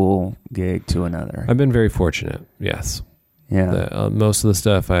fucking cool gig to another? I've been very fortunate. Yes. Yeah. Most of the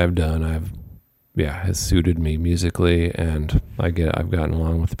stuff I have done, has suited me musically, and I've gotten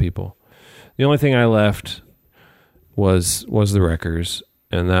along with the people. The only thing I left was the records,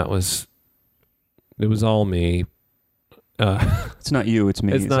 and it was all me. It's not you, it's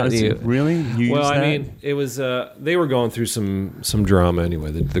me. It's not you. Really? You Well, use I that? mean, it was they were going through some drama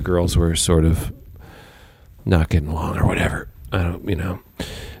anyway. The girls were sort of not getting along or whatever. I don't,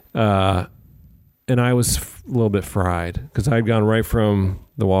 and I was a little bit fried because I'd gone right from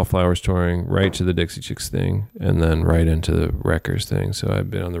the Wallflowers touring right to the Dixie Chicks thing, and then right into the Wreckers thing. So I'd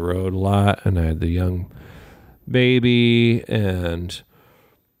been on the road a lot, and I had the young baby, and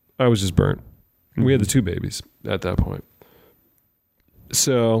I was just burnt. We had the two babies at that point.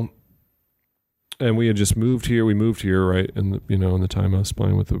 So, and we had just moved here. We moved here right in the time I was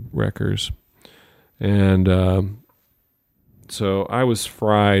playing with the Wreckers, and so I was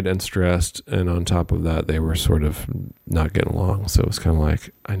fried and stressed. And on top of that, they were sort of not getting along. So it was kind of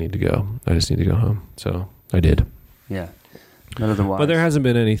like, I need to go. I just need to go home. So I did. Yeah. Otherwise. But there hasn't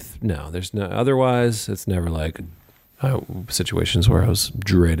been any. There's no. Otherwise, it's never like situations where I was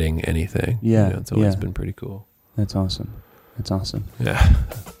dreading anything. Yeah, It's always been pretty cool. That's awesome. That's awesome. Yeah,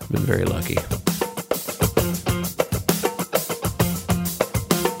 been very lucky.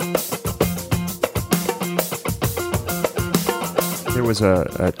 There was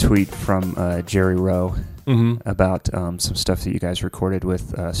a tweet from Jerry Rowe Mm-hmm. about some stuff that you guys recorded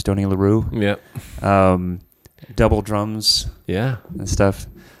with Stoney LaRue. Yep. Double drums Yeah. and stuff.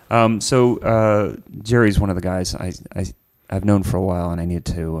 So Jerry's one of the guys I've known for a while, and I need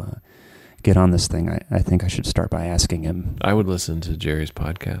to get on this thing. I think I should start by asking him. I would listen to Jerry's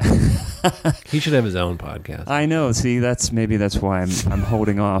podcast. He should have his own podcast. I know. See, that's why I'm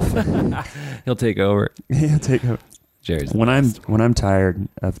holding off. He'll take over. He'll take over. Jerry's When I'm tired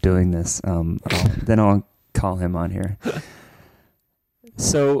of doing this, then I'll call him on here.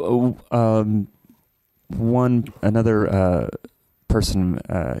 So another person,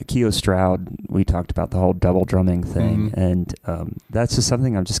 Keo Stroud, we talked about the whole double drumming thing, and that's just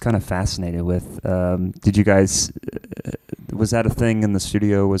something I'm just kind of fascinated with. Did you guys? Was that a thing in the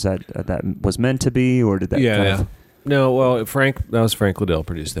studio? Was that was meant to be, or did that? Yeah. No, well, that was Frank Liddell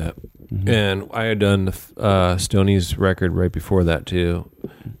produced that. Mm-hmm. And I had done Stoney's record right before that, too.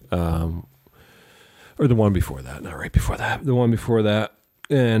 Or the one before that, not right before that. The one before that.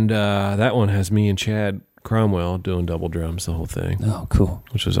 And that one has me and Chad Cromwell doing double drums, the whole thing. Oh, cool.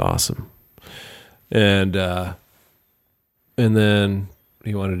 Which was awesome. And then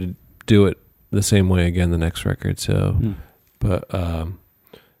he wanted to do it the same way again the next record. So, but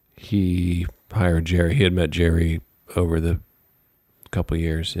he hired Jerry. He had met Jerry over the couple of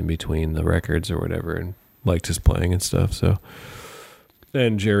years in between the records or whatever, and liked his playing and stuff. So,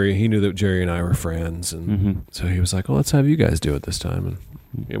 and Jerry, he knew that Jerry and I were friends, and so he was like, "Well, let's have you guys do it this time,"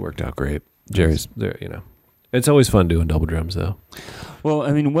 and it worked out great. Jerry's there, It's always fun doing double drums, though. Well,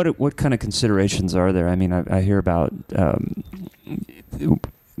 I mean, what kind of considerations are there? I mean, I hear about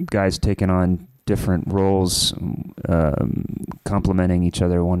guys taking on different roles, complementing each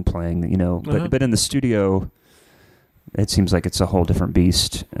other, one playing, but in the studio, it seems like it's a whole different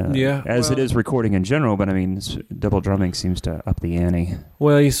beast. It is recording in general, but I mean, double drumming seems to up the ante.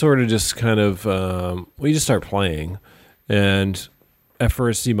 Well, you sort of just kind of, you just start playing, and at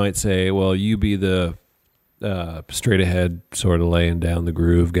first you might say, well, you be the straight ahead sort of laying down the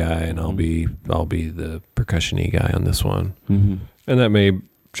groove guy, and I'll be the percussion-y guy on this one. Mm-hmm. And that may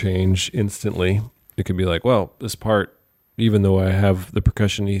change instantly. It could be like, well, this part, even though I have the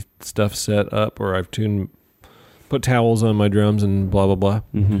percussion-y stuff set up, or I've put towels on my drums and blah, blah, blah.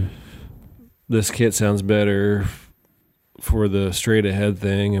 Mm-hmm. this kit sounds better for the straight ahead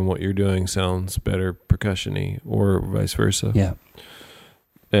thing, and what you're doing sounds better percussion-y, or vice versa. Yeah.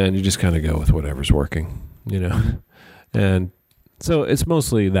 And you just kind of go with whatever's working, you know. And so it's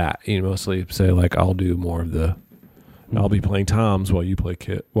mostly that. You mostly say, like, I'll do more of the, I'll be playing toms while you play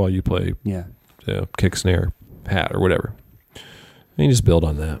Yeah. Kick, snare, hat, or whatever. And you just build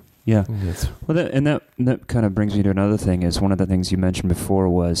on that. Yeah. Well, that kind of brings me to another thing. Is one of the things you mentioned before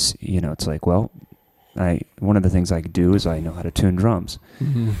was, it's like, well, one of the things I do is I know how to tune drums.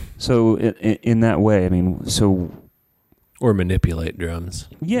 Mm-hmm. So in that way, I mean, or manipulate drums.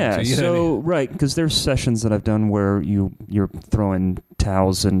 Yeah. So right, because there's sessions that I've done where you're throwing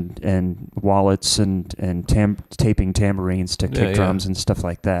towels and wallets and taping tambourines to kick drums and stuff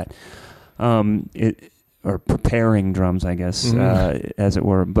like that. Or preparing drums, I guess, as it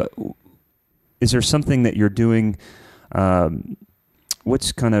were. But is there something that you're doing?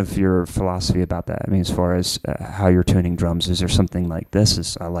 What's kind of your philosophy about that? I mean, as far as how you're tuning drums, is there something like this?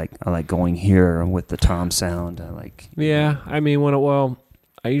 Is I like going here with the tom sound. Yeah, I mean,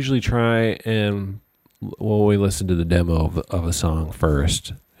 I usually try and we listen to the demo of a song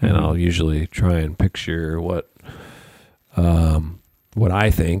first, and I'll usually try and picture what I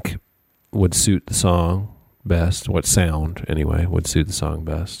think would suit the song best, what sound anyway would suit the song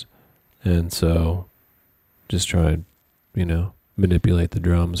best, and so just try and manipulate the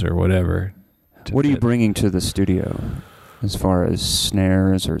drums or whatever. What are you bringing to the studio as far as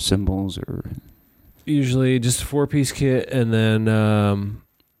snares or cymbals? Or usually just a 4-piece kit, and then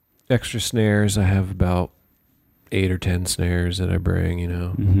extra snares. I have about 8 or 10 snares that I bring,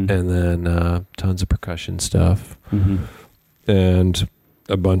 and then tons of percussion stuff, and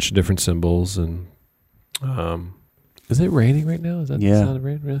a bunch of different cymbals. And is it raining right now? Is that the sound of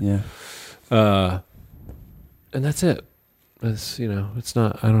rain? Really? Yeah. And that's it. It's it's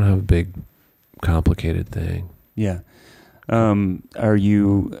not. I don't have a big, complicated thing. Yeah. Are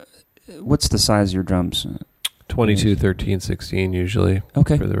you? What's the size of your drums? 22, 13, 16 usually.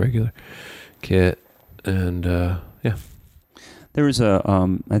 Okay. For the regular kit, and There was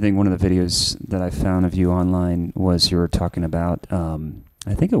I think one of the videos that I found of you online was you were talking about.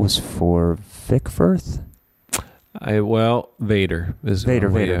 I think it was for Vic Firth. Vader is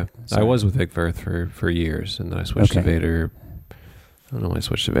Vader. I was with Vic Firth for years, and then I switched to Vader. I don't know when I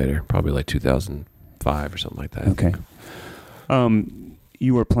switched to Vader, probably like 2005 or something like that. Okay.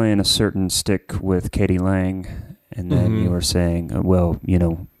 You were playing a certain stick with Katie Lang, and then you were saying,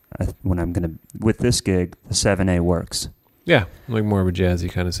 when I'm going to, with this gig, the 7A works. Yeah, like more of a jazzy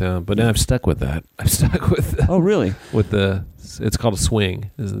kind of sound. But now I've stuck with that. I've stuck with oh, really? It's called a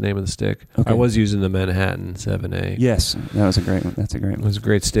swing is the name of the stick. Okay. I was using the Manhattan 7A. Yes, that was a great one. That's a great one. It was a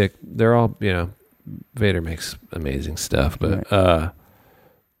great stick. They're all, Vader makes amazing stuff. But, then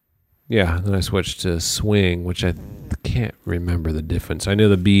I switched to swing, which I can't remember the difference. I know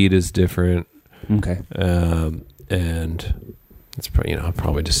the beat is different. Okay. And it's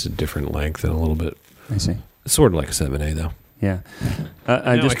probably just a different length and a little bit. I see. It's sort of like a 7A, though. Yeah.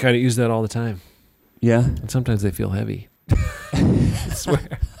 I kind of use that all the time. Yeah? And sometimes they feel heavy. I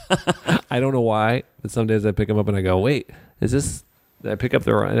swear. I don't know why, but some days I pick them up and I go, wait, is this... Did I pick up a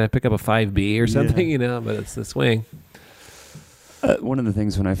 5B or something, but it's the swing. One of the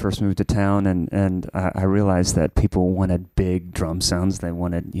things when I first moved to town and I realized that people wanted big drum sounds. They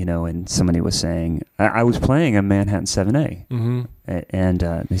wanted, and somebody was saying... I was playing a Manhattan 7A. Mm-hmm. And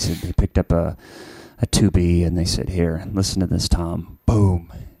they said they picked up a 2B, and they said, here, listen to this tom.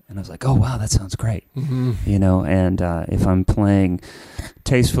 Boom. And I was like, oh, wow, that sounds great. Mm-hmm. And if I'm playing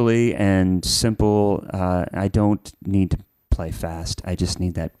tastefully and simple, I don't need to play fast. I just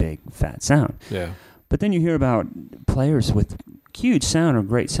need that big, fat sound. Yeah. But then you hear about players with huge sound or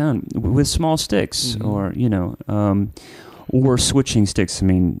great sound with small sticks or switching sticks. I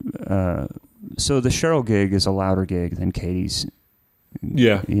mean, so the Cheryl gig is a louder gig than Katie's.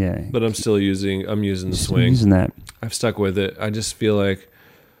 Yeah. Yeah. But I'm using the swing. Using that. I've stuck with it. I just feel like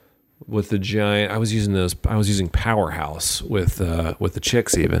with the giant, I was using Powerhouse with the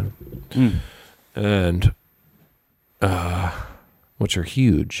Chicks even. And which are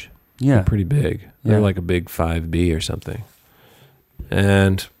huge. Yeah. They're pretty big. They're like a big 5B or something.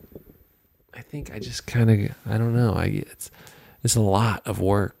 And I think I just kind of, I don't know. It's a lot of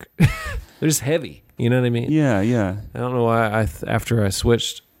work. They're just heavy. You know what I mean? Yeah, yeah. I don't know why after I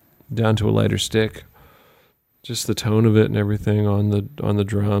switched down to a lighter stick, just the tone of it and everything on the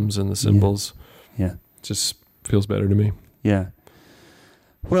drums and the cymbals, yeah, just feels better to me. Yeah.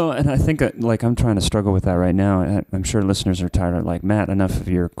 Well, and I think like I'm trying to struggle with that right now. And I'm sure listeners are tired of like, Matt, enough of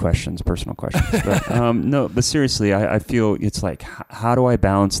your questions, personal questions. But no, but seriously, I feel it's like, how do I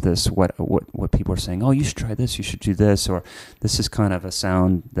balance this? What people are saying? Oh, you should try this. You should do this, or this is kind of a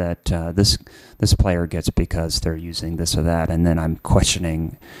sound that this player gets because they're using this or that, and then I'm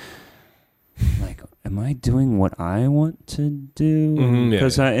questioning, like, am I doing what I want to do?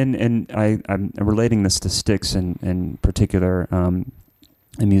 Because I'm relating this to sticks in particular.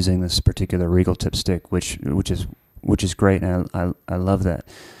 I'm using this particular Regal tip stick, which is great, and I love that.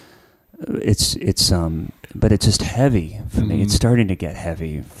 But it's just heavy for me. It's starting to get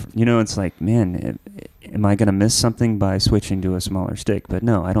heavy. It's like, man, am I going to miss something by switching to a smaller stick? But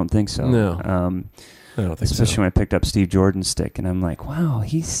no, I don't think so. No, I don't think especially so. when I picked up Steve Jordan's stick, and I'm like, wow,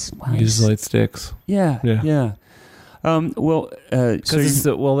 he's light sticks. Yeah. That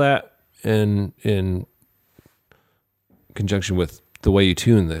in conjunction with the way you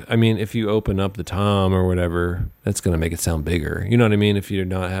tune it. I mean, if you open up the tom or whatever, that's going to make it sound bigger. You know what I mean? If you're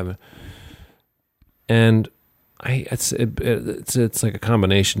not having, and it's like a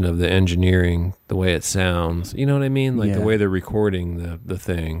combination of the engineering, the way it sounds. You know what I mean? Like the way they're recording the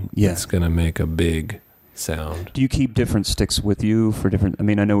thing. Yeah. It's going to make a big sound. Do you keep different sticks with you for different? I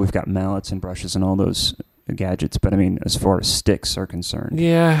mean, I know we've got mallets and brushes and all those gadgets, but I mean, as far as sticks are concerned,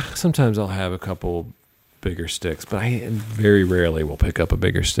 yeah. Sometimes I'll have a couple bigger sticks, but I very rarely will pick up a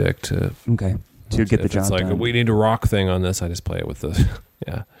bigger stick to get the job done. It's like we need a rock thing on this. I just play it with the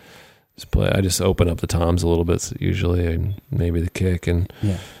I just open up the toms a little bit usually, and maybe the kick and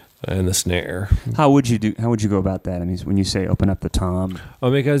the snare. How would you go about that? I mean, when you say open up the tom,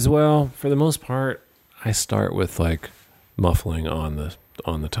 because for the most part, I start with like muffling on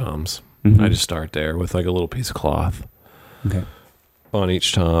the toms. I just start there with like a little piece of cloth on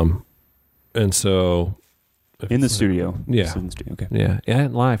each tom, and so. In the studio. Yeah. In the studio. Okay. Yeah. Yeah.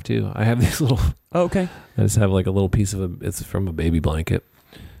 And live too. I have these little. Oh, okay. I just have like a little piece of it's from a baby blanket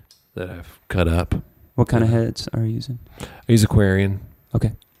that I've cut up. What kind of heads are you using? I use Aquarian.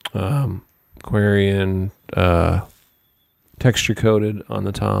 Okay. Aquarian, texture coated on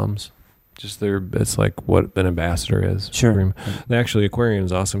the toms. It's like what an ambassador is. Sure. Actually, Aquarian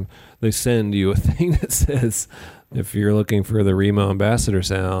is awesome. They send you a thing that says, if you're looking for the Remo Ambassador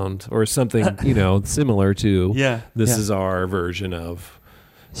sound or something, similar to, this is our version of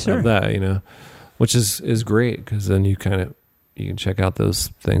that, which is great because then you can check out those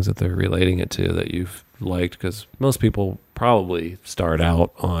things that they're relating it to that you've liked, because most people probably start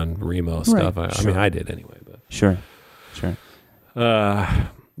out on Remo stuff. I mean, I did anyway. But Sure.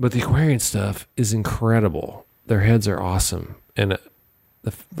 But the Aquarian stuff is incredible. Their heads are awesome, and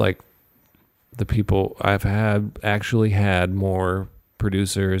the people I've actually had more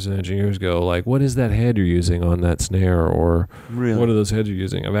producers and engineers go like, what is that head you're using on that snare, or really? What are those heads you're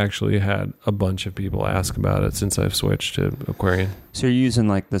using? I've actually had a bunch of people ask about it since I've switched to Aquarian. So you're using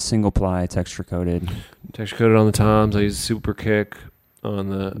like the single ply texture coated on the toms. I use Super Kick on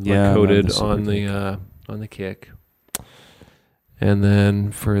the coated on the kick. And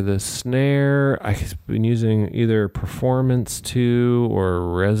then for the snare, I've been using either Performance 2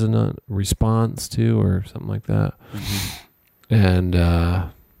 or Resonant Response 2 or something like that. And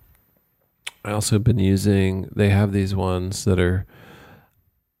I also been using, they have these ones that are,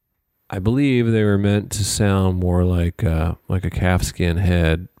 I believe they were meant to sound more like a calfskin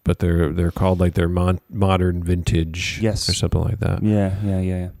head, but they're called like their modern vintage or something like that. Yeah.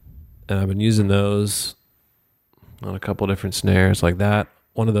 And I've been using those on a couple different snares like that.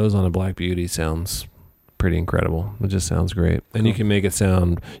 One of those on a Black Beauty sounds pretty incredible. It just sounds great. And you can make it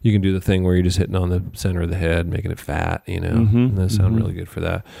sound, you can do the thing where you're just hitting on the center of the head, making it fat, and they sound really good for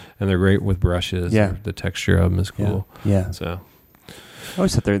that. And they're great with brushes. Yeah. The texture of them is cool. Yeah. So I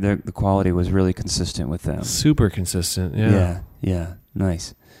always thought the quality was really consistent with them. Super consistent. Yeah. Yeah.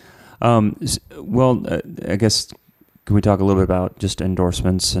 Nice. Well, I guess, can we talk a little bit about just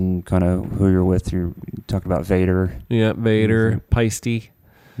endorsements and kind of who you're with? You talked about Vader. Yeah, Vader, Peisty.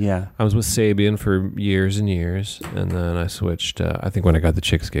 Yeah. I was with Sabian for years and years, and then I switched. I think when I got the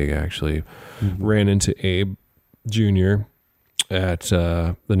Chicks gig, I actually ran into Abe Jr. at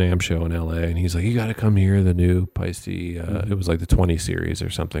the NAMM show in LA, and he's like, you got to come here, the new Peisty. It was like the 20 series or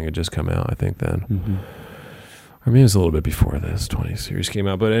something had just come out, I think then. Or maybe it was a little bit before this 20 series came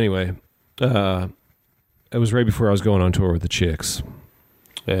out. But anyway, it was right before I was going on tour with the Chicks.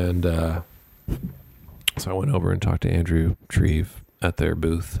 And so I went over and talked to Andrew Treve at their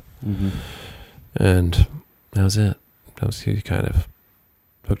booth. And that was it. He kind of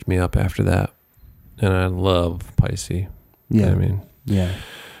hooked me up after that. And I love Peisty. Yeah. I mean. Yeah.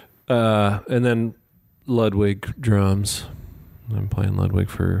 And then Ludwig drums. I'm playing Ludwig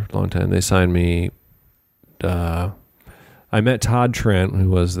for a long time. They signed me. I met Todd Trent, who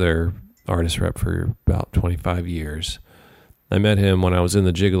was their artist rep for about 25 years. I met him when I was in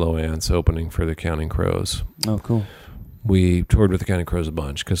the Gigolo Ants opening for the Counting Crows. Oh, cool. We toured with the Counting Crows a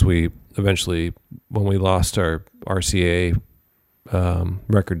bunch because we eventually, when we lost our RCA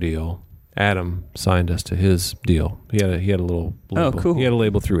record deal, Adam signed us to his deal. He had a little label. Oh, cool. He had a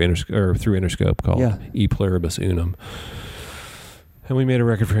label through Interscope called E Pluribus Unum. And we made a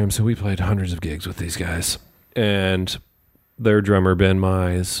record for him, so we played hundreds of gigs with these guys. And their drummer, Ben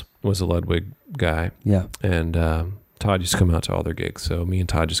Mize, was a Ludwig guy. Yeah. And Todd used to come out to all their gigs. So me and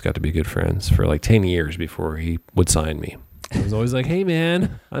Todd just got to be good friends for like 10 years before he would sign me. He was always like, hey,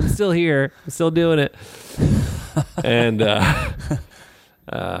 man, I'm still here. I'm still doing it. And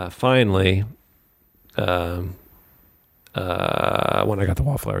finally, when I got the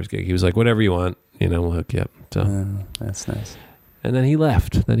Wallflowers gig, he was like, whatever you want, we'll hook you up. So that's nice. And then he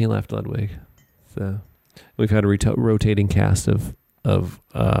left. Then he left Ludwig. So we've had a rotating cast of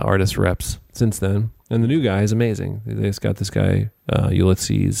artist reps since then. And the new guy is amazing. They just got this guy,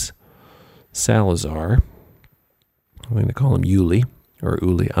 Ulysses Salazar. I think they call him Uli or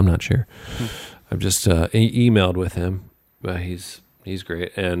Uli. I'm not sure. I've just emailed with him, but he's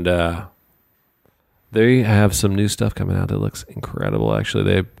great. And they have some new stuff coming out that looks incredible. Actually,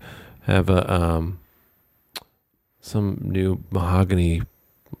 they have some new Mahogany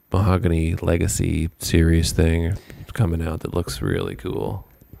Legacy series thing coming out that looks really cool.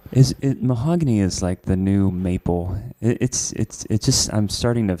 Mahogany is like the new maple. It's just, I'm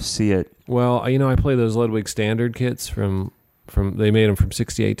starting to see it. Well, I play those Ludwig standard kits from they made them from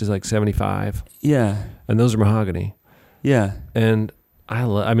 68 to like 75. Yeah. And those are mahogany. Yeah. And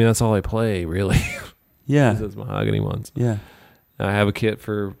I mean, that's all I play really. Yeah. Those mahogany ones. Yeah. I have a kit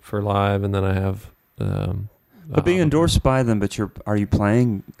for live, and then I have but being endorsed by them, but are you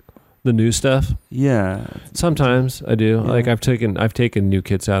playing the new stuff? Yeah. Sometimes I do. Yeah. Like I've taken new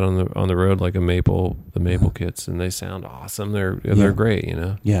kits out on the road, like the maple kits, and they sound awesome. They're great,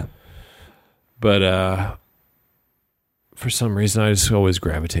 Yeah. But for some reason, I just always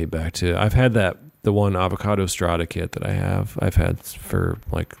gravitate back to. I've had the one Avocado Strata kit that I've had for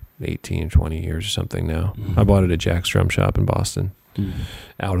like 18, 20 years or something now. Mm-hmm. I bought it at Jack's Drum Shop in Boston,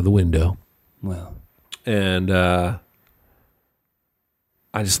 out of the window. Wow. And I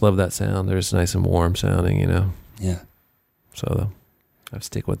just love that sound. They're just nice and warm sounding, Yeah. So I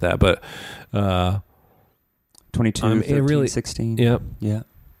stick with that. But 22, 13, really, 16. Yep. Yeah.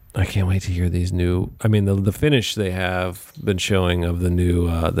 I can't wait to hear these new. I mean, the finish they have been showing of the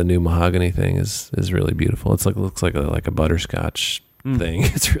new mahogany thing is really beautiful. It's looks like a butterscotch thing.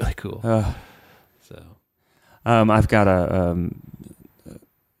 It's really cool. So, I've got a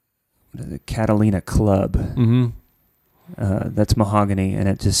Catalina Club. Mm-hmm. That's mahogany, and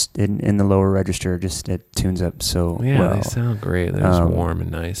it just in the lower register, it tunes up so well. They sound great. They're just warm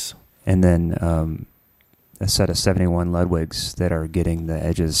and nice. And then a set of 71 Ludwigs that are getting the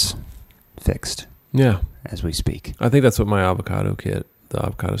edges fixed. Yeah, as we speak. I think that's what my avocado kit, the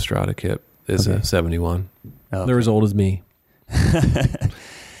Avocado Strata kit, is a 71. Okay. They're as old as me.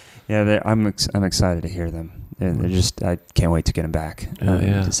 Yeah, I'm excited to hear them. They're just, I can't wait to get them back.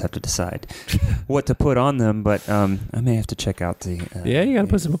 I just have to decide what to put on them, but I may have to check out the... you got to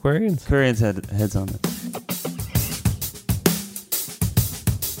put some Aquarians. Aquarians heads on them.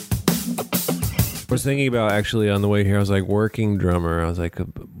 I was thinking about, actually, on the way here, I was like, working drummer. I was like,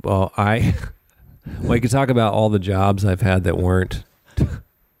 well, I could talk about all the jobs I've had that weren't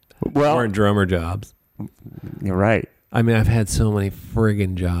drummer jobs. You're right. I mean, I've had so many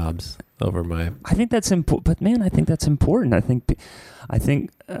friggin' jobs over my... I think that's important, but man, I think that's important. I think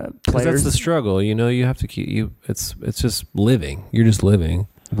players... That's the struggle, you have to keep... It's just living. You're just living.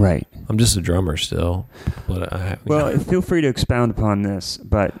 Right. I'm just a drummer still. But feel free to expound upon this,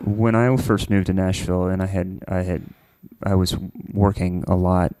 but when I first moved to Nashville and I was working a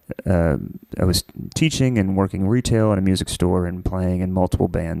lot, I was teaching and working retail at a music store and playing in multiple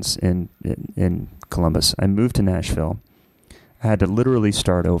bands in Columbus. I moved to Nashville. I had to literally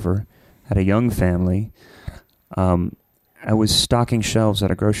start over. Had a young family. I was stocking shelves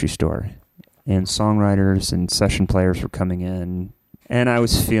at a grocery store, and songwriters and session players were coming in, and I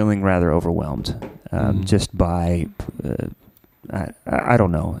was feeling rather overwhelmed just by, I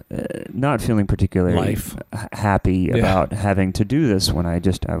don't know, not feeling particularly happy about having to do this when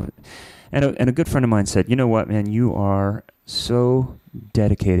and a good friend of mine said, you know what, man, you are so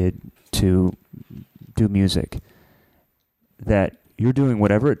dedicated to do music that you're doing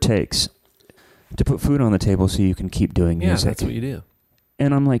whatever it takes to put food on the table so you can keep doing music. Yeah, that's what you do.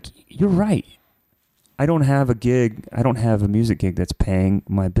 And I'm like, you're right. I don't have a gig. I don't have a music gig that's paying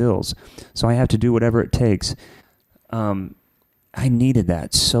my bills, so I have to do whatever it takes. I needed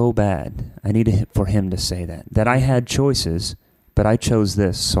that so bad. I needed for him to say that I had choices, but I chose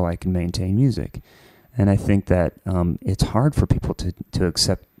this so I can maintain music. And I think that it's hard for people to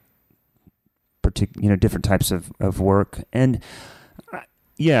accept different types of work. And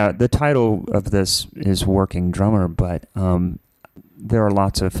yeah, the title of this is Working Drummer, but there are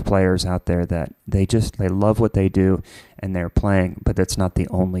lots of players out there that they love what they do and they're playing, but that's not the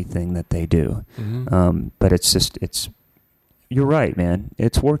only thing that they do. Mm-hmm. But you're right, man.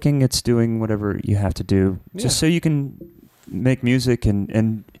 It's working. It's doing whatever you have to do just so you can make music and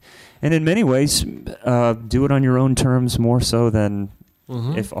in many ways do it on your own terms more so than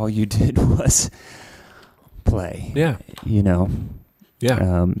if all you did was play. Yeah. Yeah.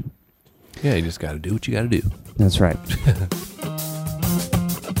 Yeah, you just got to do what you got to do. That's right.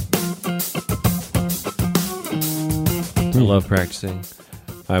 I love practicing.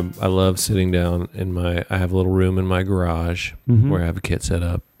 I love sitting down I have a little room in my garage where I have a kit set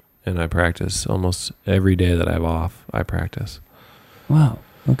up, and I practice almost every day that I have off. I practice. Wow.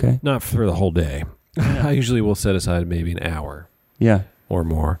 Okay. Not for the whole day. I usually will set aside maybe an hour. Yeah. Or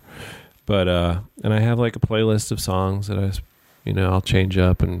more. But and I have like a playlist of songs that I'll change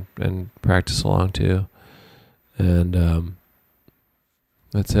up and practice along to. And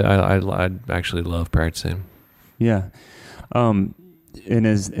that's it. I actually love practicing. Yeah. And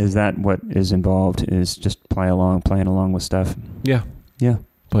is that what is involved? Is just playing along with stuff? Yeah. Yeah.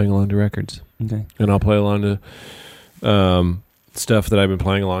 Playing along to records. Okay. And I'll play along to stuff that I've been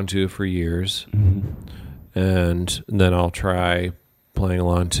playing along to for years. Mm-hmm. And then I'll try playing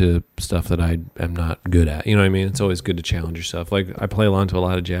along to stuff that I am not good at. You know what I mean? It's always good to challenge yourself. Like I play along to a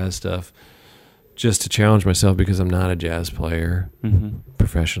lot of jazz stuff just to challenge myself because I'm not a jazz player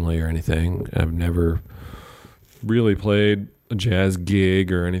professionally or anything. I've never really played a jazz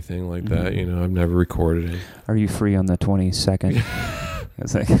gig or anything like that. I've never recorded it. Are you free on the 22nd?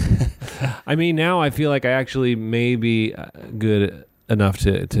 I mean, now I feel like I actually may be good enough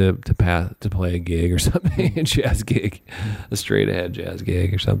to play a gig or something, a jazz gig, a straight ahead jazz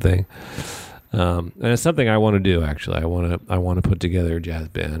gig or something. And it's something I want to do. Actually, I want to put together a jazz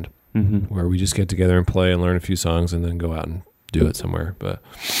band where we just get together and play and learn a few songs and then go out and do it somewhere. But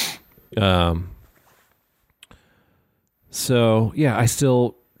so yeah, I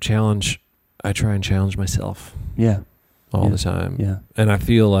still challenge. I try and challenge myself. Yeah. All the time. Yeah. And I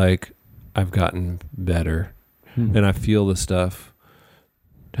feel like I've gotten better. And I feel the stuff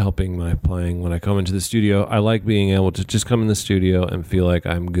helping my playing when I come into the studio. I like being able to just come in the studio and feel like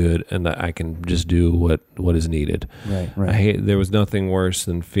I'm good and that I can just do what is needed. Right. There was nothing worse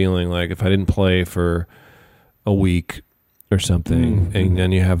than feeling like if I didn't play for a week or something and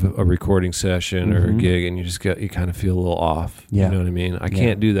then you have a recording session or a gig and you kind of feel a little off. Yeah. You know what I mean? I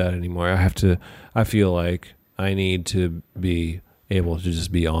can't do that anymore. I feel like I need to be able to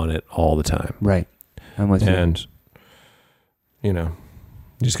just be on it all the time. Right. I'm with you. And, you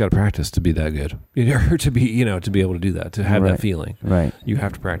just got to practice to be that good. Or to be, to be able to do that, to have that feeling. Right. You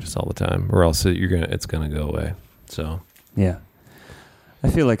have to practice all the time or else it's going to go away. So. Yeah. I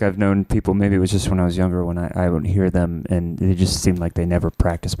feel like I've known people, maybe it was just when I was younger, when I would hear them and it just seemed like they never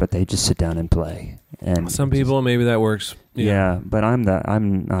practice, but they just sit down and play. And some people, maybe that works. Yeah, but I'm not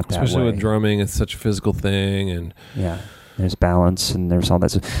that Especially way. with drumming, it's such a physical thing. And yeah, there's balance and there's all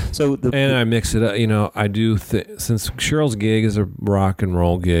that stuff. And I mix it up. I do, since Cheryl's gig is a rock and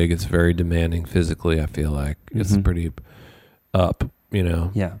roll gig, it's very demanding physically, I feel like. It's pretty up,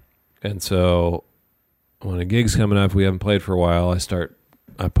 Yeah. And so when a gig's coming up, we haven't played for a while,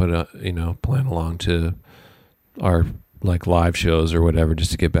 I put playing along to our like live shows or whatever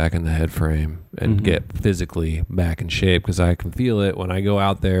just to get back in the head frame and get physically back in shape because I can feel it when I go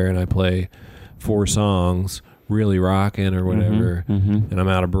out there and I play 4 songs really rocking or whatever and I'm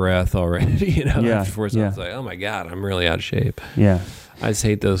out of breath already, after 4 songs, like, oh my God, I'm really out of shape. Yeah. I just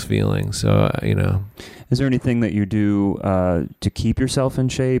hate those feelings. So, Is there anything that you do to keep yourself in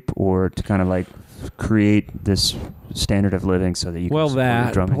shape or to kind of like create this standard of living so that you can support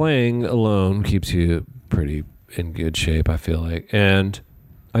your drumming? Playing alone keeps you pretty in good shape, I feel like. And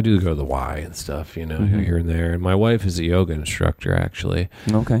I do go to the Y and stuff, here and there. And my wife is a yoga instructor, actually.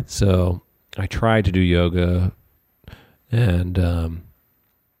 Okay. So I try to do yoga, and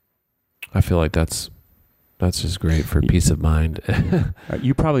I feel like that's just great for peace of mind.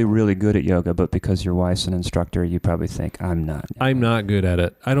 You're probably really good at yoga, but because your wife's an instructor, you probably think, I'm not. I'm not good at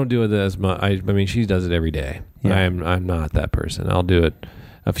it. I don't do it as much. I mean, she does it every day. Yeah. I'm not that person. I'll do it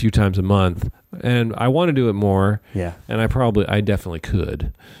a few times a month, and I want to do it more. Yeah. And I definitely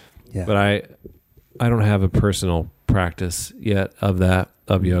could. Yeah. But I don't have a personal practice yet of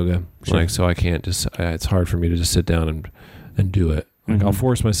yoga. Sure. Like, so I can't just, it's hard for me to just sit down and do it. Like, Mm-hmm. I'll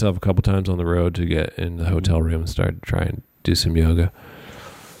force myself a couple times on the road to get in the hotel room and start to try and do some yoga.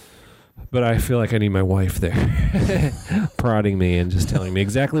 But I feel like I need my wife there prodding me and just telling me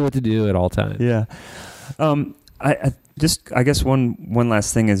exactly what to do at all times. Yeah. I guess one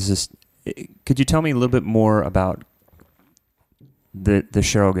last thing is just, could you tell me a little bit more about the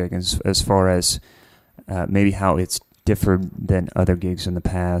Cheryl gig as far as maybe how it's differed than other gigs in the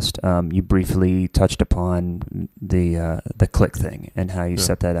past? You briefly touched upon the click thing and how you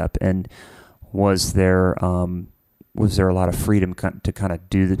set that up. And was there a lot of freedom to kind of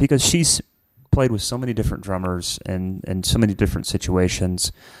do that? Because she's played with so many different drummers and so many different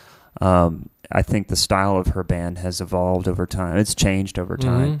situations. I think the style of her band has evolved over time. It's changed over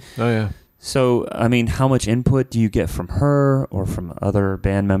time. Mm-hmm. Oh, yeah. So, I mean, how much input do you get from her or from other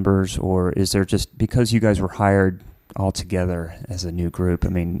band members? Or is there just, because you guys were hired all together as a new group, I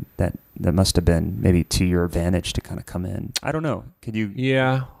mean, that must have been maybe to your advantage to kind of come in. I don't know. Could you?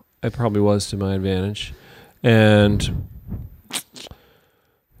 Yeah, it probably was to my advantage. And,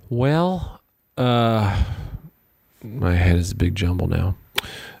 well, my head is a big jumble now.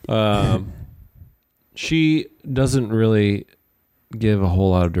 She doesn't really give a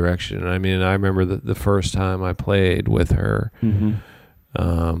whole lot of direction. I mean, I remember the first time I played with her, Mm-hmm.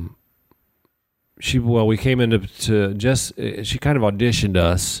 we came into she kind of auditioned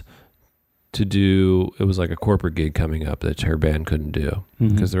us to do, it was like a corporate gig coming up that her band couldn't do.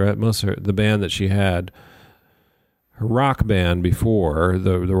 Because the band that she had, her rock band before,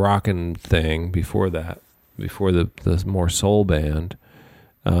 the rockin' thing before that, before the more soul band,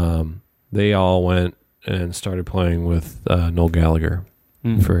 they all went and started playing with Noel Gallagher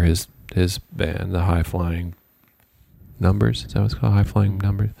for his band, the High Flying Numbers. Is that what it's called? High Flying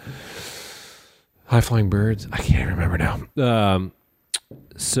Numbers? High Flying Birds? I can't remember now.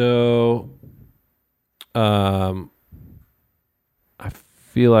 I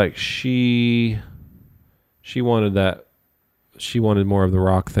feel like she wanted that. She wanted more of the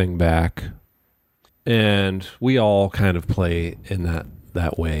rock thing back. And we all kind of play in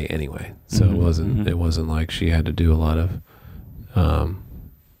that way anyway. So it wasn't like she had to do a lot of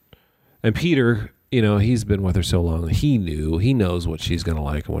and Peter, he's been with her so long, he knows what she's going to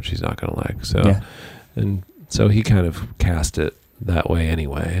like and what she's not going to like. So and so he kind of cast it that way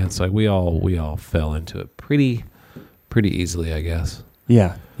anyway. It's like we all fell into it pretty easily, I guess.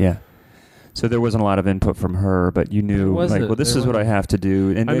 Yeah. So there wasn't a lot of input from her, but you knew, this is what I have to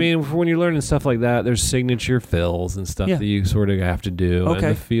do. And I mean, when you're learning stuff like that, there's signature fills and stuff that you sort of have to do. Okay.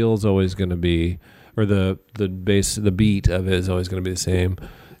 And the feel's always going to be, or the bass, the beat of it is always going to be the same.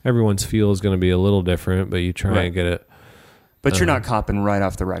 Everyone's feel is going to be a little different, but you try and get it. But you're not copying right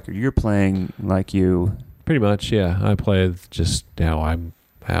off the record. You're playing like you. Pretty much, yeah. I play just how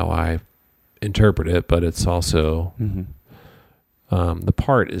I interpret it, but it's also... Mm-hmm. The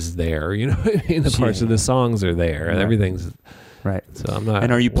part is there, the parts of the songs are there, and everything's right. So I'm not.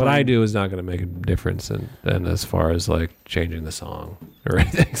 And are you what I do is not going to make a difference, and as far as like changing the song or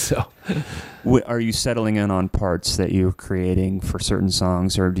anything. So, are you settling in on parts that you're creating for certain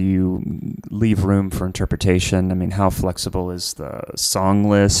songs, or do you leave room for interpretation? I mean, how flexible is the song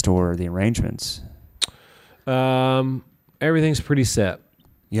list or the arrangements? Everything's pretty set.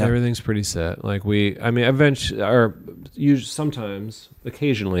 Yeah, everything's pretty set. Like eventually, or sometimes,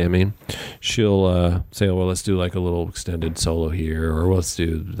 occasionally, she'll say, "Well, let's do like a little extended solo here, or let's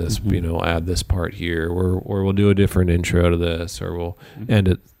do this, add this part here, or we'll do a different intro to this, or we'll end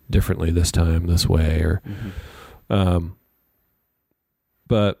it differently this time, this way, or."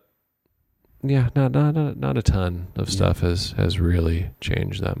 But yeah, not a ton of stuff has really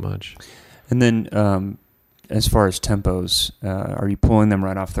changed that much. And then. As far as tempos, are you pulling them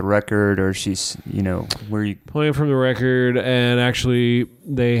right off the record, or she's, where you pulling from the record? And actually,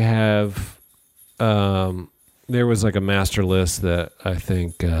 they have. There was like a master list that I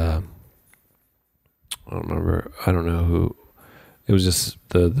think I don't remember. I don't know who. It was just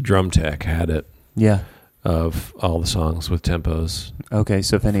the drum tech had it. Yeah. Of all the songs with tempos. Okay,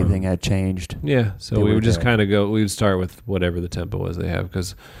 so if anything had changed. Yeah, so we would just kind of go. We would start with whatever the tempo was they have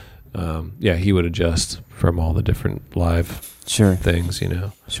because. He would adjust from all the different live things,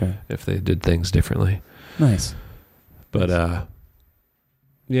 Sure. if they did things differently. Nice. But, and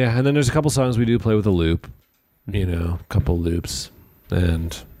then there's a couple songs we do play with a loop, a couple loops.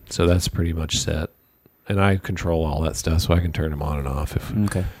 And so that's pretty much set. And I control all that stuff so I can turn them on and off if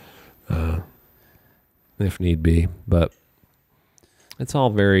need be. But it's all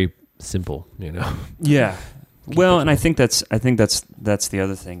very simple, Yeah. Well, and I think that's the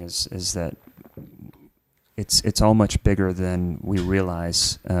other thing is that it's all much bigger than we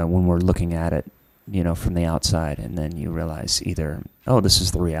realize when we're looking at it, from the outside, and then you realize either, this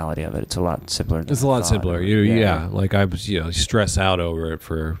is the reality of it. It's a lot simpler. It's a lot simpler. Like I was, you stress out over it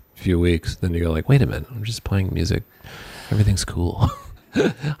for a few weeks, then you go like, wait a minute, I'm just playing music. Everything's cool.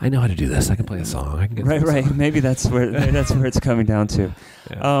 I know how to do this. I can play a song. I can get right. Song. Maybe that's where it's coming down to.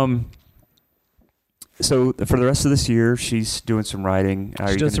 Yeah. So for the rest of this year, she's doing some writing.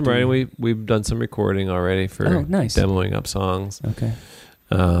 She's doing some writing. We've done some recording already for nice. Demoing up songs. Okay.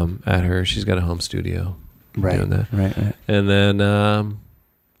 At her, she's got a home studio. Right. Doing that. Right. And then,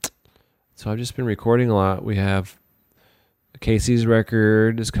 so I've just been recording a lot. We have Casey's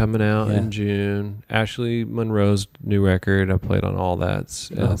record is coming out in June. Ashley Monroe's new record. I played on all that.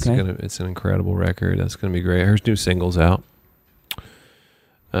 It's an incredible record. That's gonna be great. Her new single's out.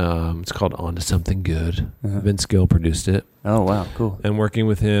 It's called On to Something Good. Vince Gill produced it. Oh wow, cool. And working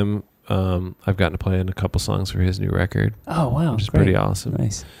with him, I've gotten to play in a couple songs for his new record. Oh wow, which is pretty awesome.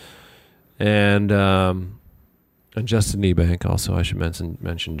 Nice. And Justin Niebank also. I should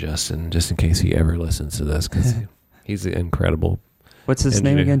mention Justin just in case he ever listens to this because he's incredible. What's his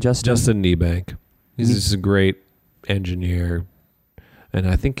name again? Justin Niebank. He's just a great engineer, and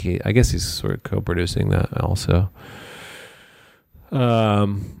I guess he's sort of co-producing that also.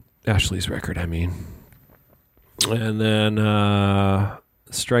 Ashley's record, I mean. And then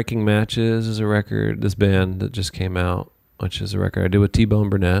Striking Matches is a record, this band that just came out, which is a record I did with T-Bone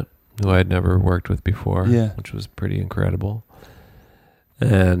Burnett, who I had never worked with before, which was pretty incredible.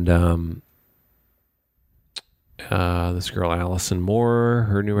 And this girl Allison Moore,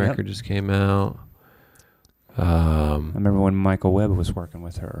 her new record just came out. I remember when Michael Webb was working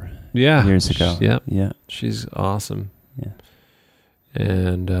with her years ago. Yeah. She's awesome. Yeah.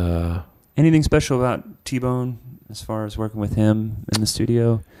 And anything special about T-Bone as far as working with him in the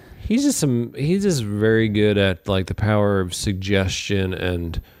studio? He's just very good at like the power of suggestion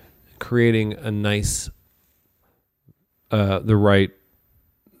and creating a nice the right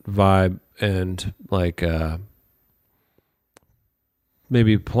vibe and like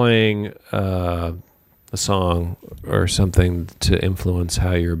maybe playing a song or something to influence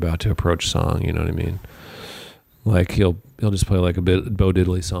how you're about to approach song, you know what I mean? Like he'll just play like a Bo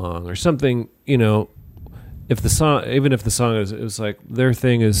Diddley song or something, if the song is, it was like their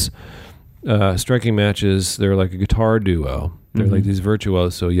thing is Striking Matches, they're like a guitar duo. They're like these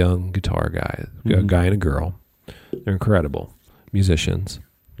virtuoso young guitar guys, a guy and a girl. They're incredible musicians,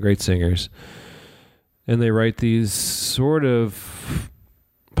 great singers. And they write these sort of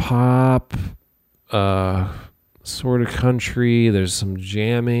pop, sort of country. There's some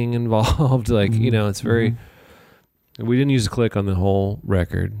jamming involved. Like, it's very... We didn't use a click on the whole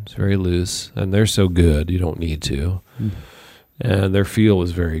record. It's very loose. And they're so good, you don't need to. And their feel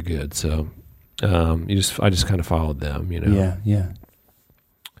was very good. So I just kind of followed them, Yeah.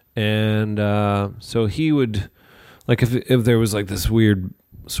 And so he would... Like if there was like this weird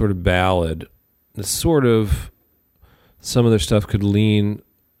sort of ballad, this sort of... Some of their stuff could lean,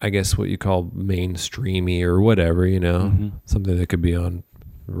 I guess, what you call mainstreamy or whatever, something that could be on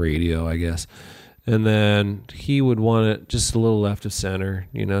radio, I guess. And then he would want it just a little left of center,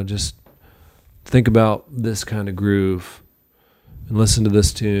 just think about this kind of groove and listen to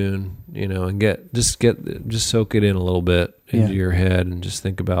this tune, and just soak it in a little bit into your head and just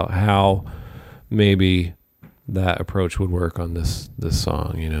think about how maybe that approach would work on this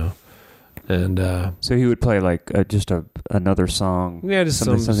song, And so he would play like just another song. Yeah, just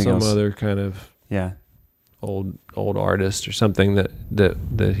some else. Other kind of old artist or something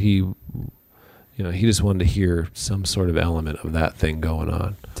that he he just wanted to hear some sort of element of that thing going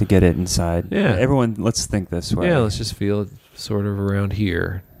on to get it inside. Yeah, everyone, let's think this way. Yeah, let's just feel it sort of around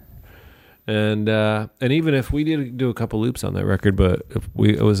here. And even if we did do a couple loops on that record, but if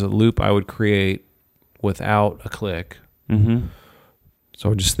it was a loop I would create without a click. So I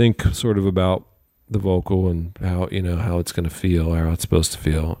would just think sort of about the vocal and how how it's going to feel or how it's supposed to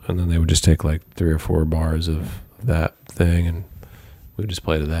feel, and then they would just take like 3 or 4 bars of that thing, and we would just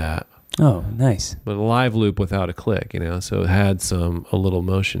play to that. Oh, nice! But a live loop without a click, so it had a little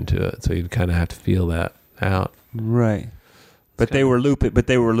motion to it, so you'd kind of have to feel that out, right? But they were looping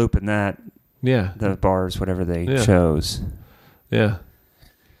that, the bars, whatever they chose. Yeah.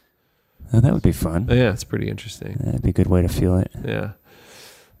 Oh, that would be fun. Yeah, it's pretty interesting. That'd be a good way to feel it. Yeah.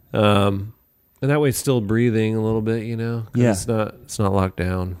 And that way it's still breathing a little bit, Yeah. It's not locked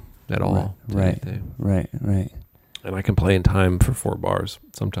down at all. Right. And I can play in time for 4 bars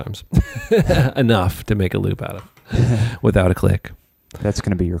sometimes. Enough to make a loop out of without a click. That's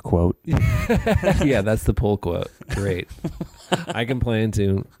going to be your quote. Yeah, that's the pull quote. Great. I can play in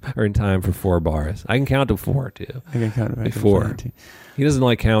tune or in time for 4 bars. I can count to 4 too. I can count before. He doesn't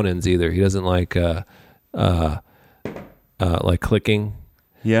like count-ins either. He doesn't like clicking.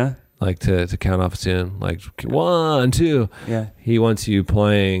 Yeah. Like to count off a tune, like 1, 2. Yeah. He wants you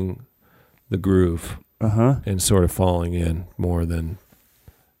playing the groove and sort of falling in more than.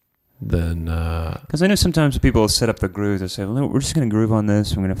 Because I know sometimes people will set up the grooves and say, well, we're just going to groove on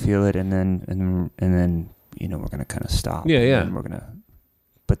this. We're going to feel it, and then we're going to kind of stop. Yeah, yeah.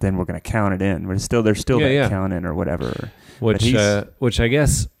 But then we're going to count it in. There's still that count in or whatever. Which I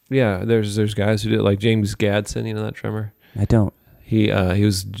guess there's guys who do it, like James Gadson. You know that drummer? I don't. He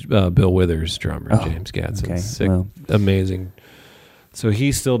was Bill Withers' drummer. James Gadson, okay. Sick, amazing. So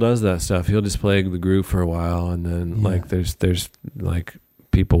he still does that stuff. He'll just play the groove for a while, and then there's like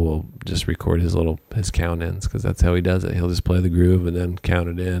people will just record his count ins because that's how he does it. He'll just play the groove and then count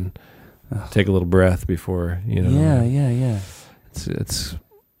it in. Take a little breath before Yeah. It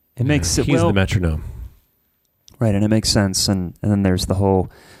makes it. He's the metronome, right? And it makes sense. And then there's the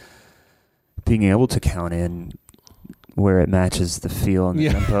whole being able to count in where it matches the feel and the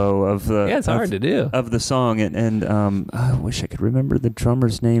tempo of the. Yeah, it's hard to do of the song. And I wish I could remember the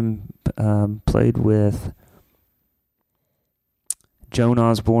drummer's name. Played with Joan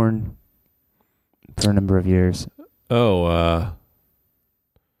Osborne for a number of years.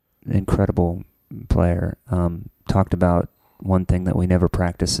 Incredible player. Talked about one thing that we never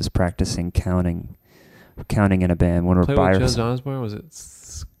practice is practicing counting in a band. When we're by ourselves. Joan Osborne, was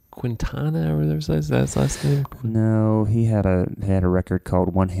it Quintana or that's his last name? No, he had a record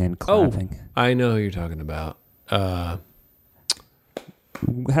called One Hand Clapping. Oh, I know who you're talking about. Had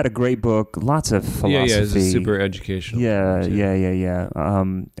a great book, lots of philosophy. Yeah, it's super educational. Yeah.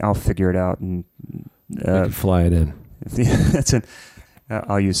 I'll figure it out and we can fly it in. That's it.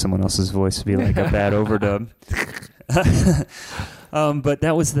 I'll use someone else's voice to be like a bad overdub. But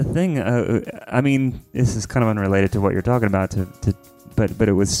that was the thing. I mean, this is kind of unrelated to what you're talking about. But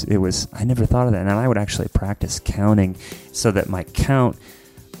it was. I never thought of that, and I would actually practice counting so that my count,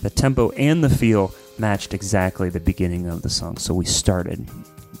 the tempo, and the feel matched exactly the beginning of the song. So we started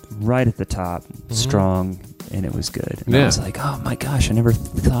right at the top, strong, and it was good. And I was like, oh my gosh, I never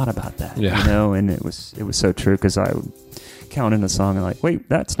thought about that. Yeah. And it was so true because I would count in a song and like, wait,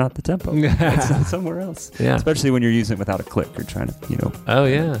 that's not the tempo. That's somewhere else. Yeah. Especially when you're using it without a click. You're trying to, Oh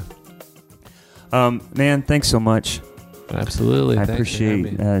yeah. Man, thanks so much. Absolutely. I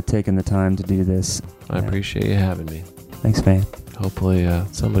appreciate taking the time to do this. I appreciate you having me. Thanks, man. Hopefully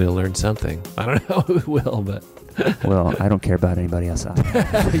somebody will learn something. I don't know who will, but... Well, I don't care about anybody else. You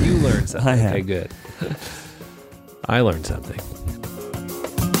learned something. Okay, good. I learned something.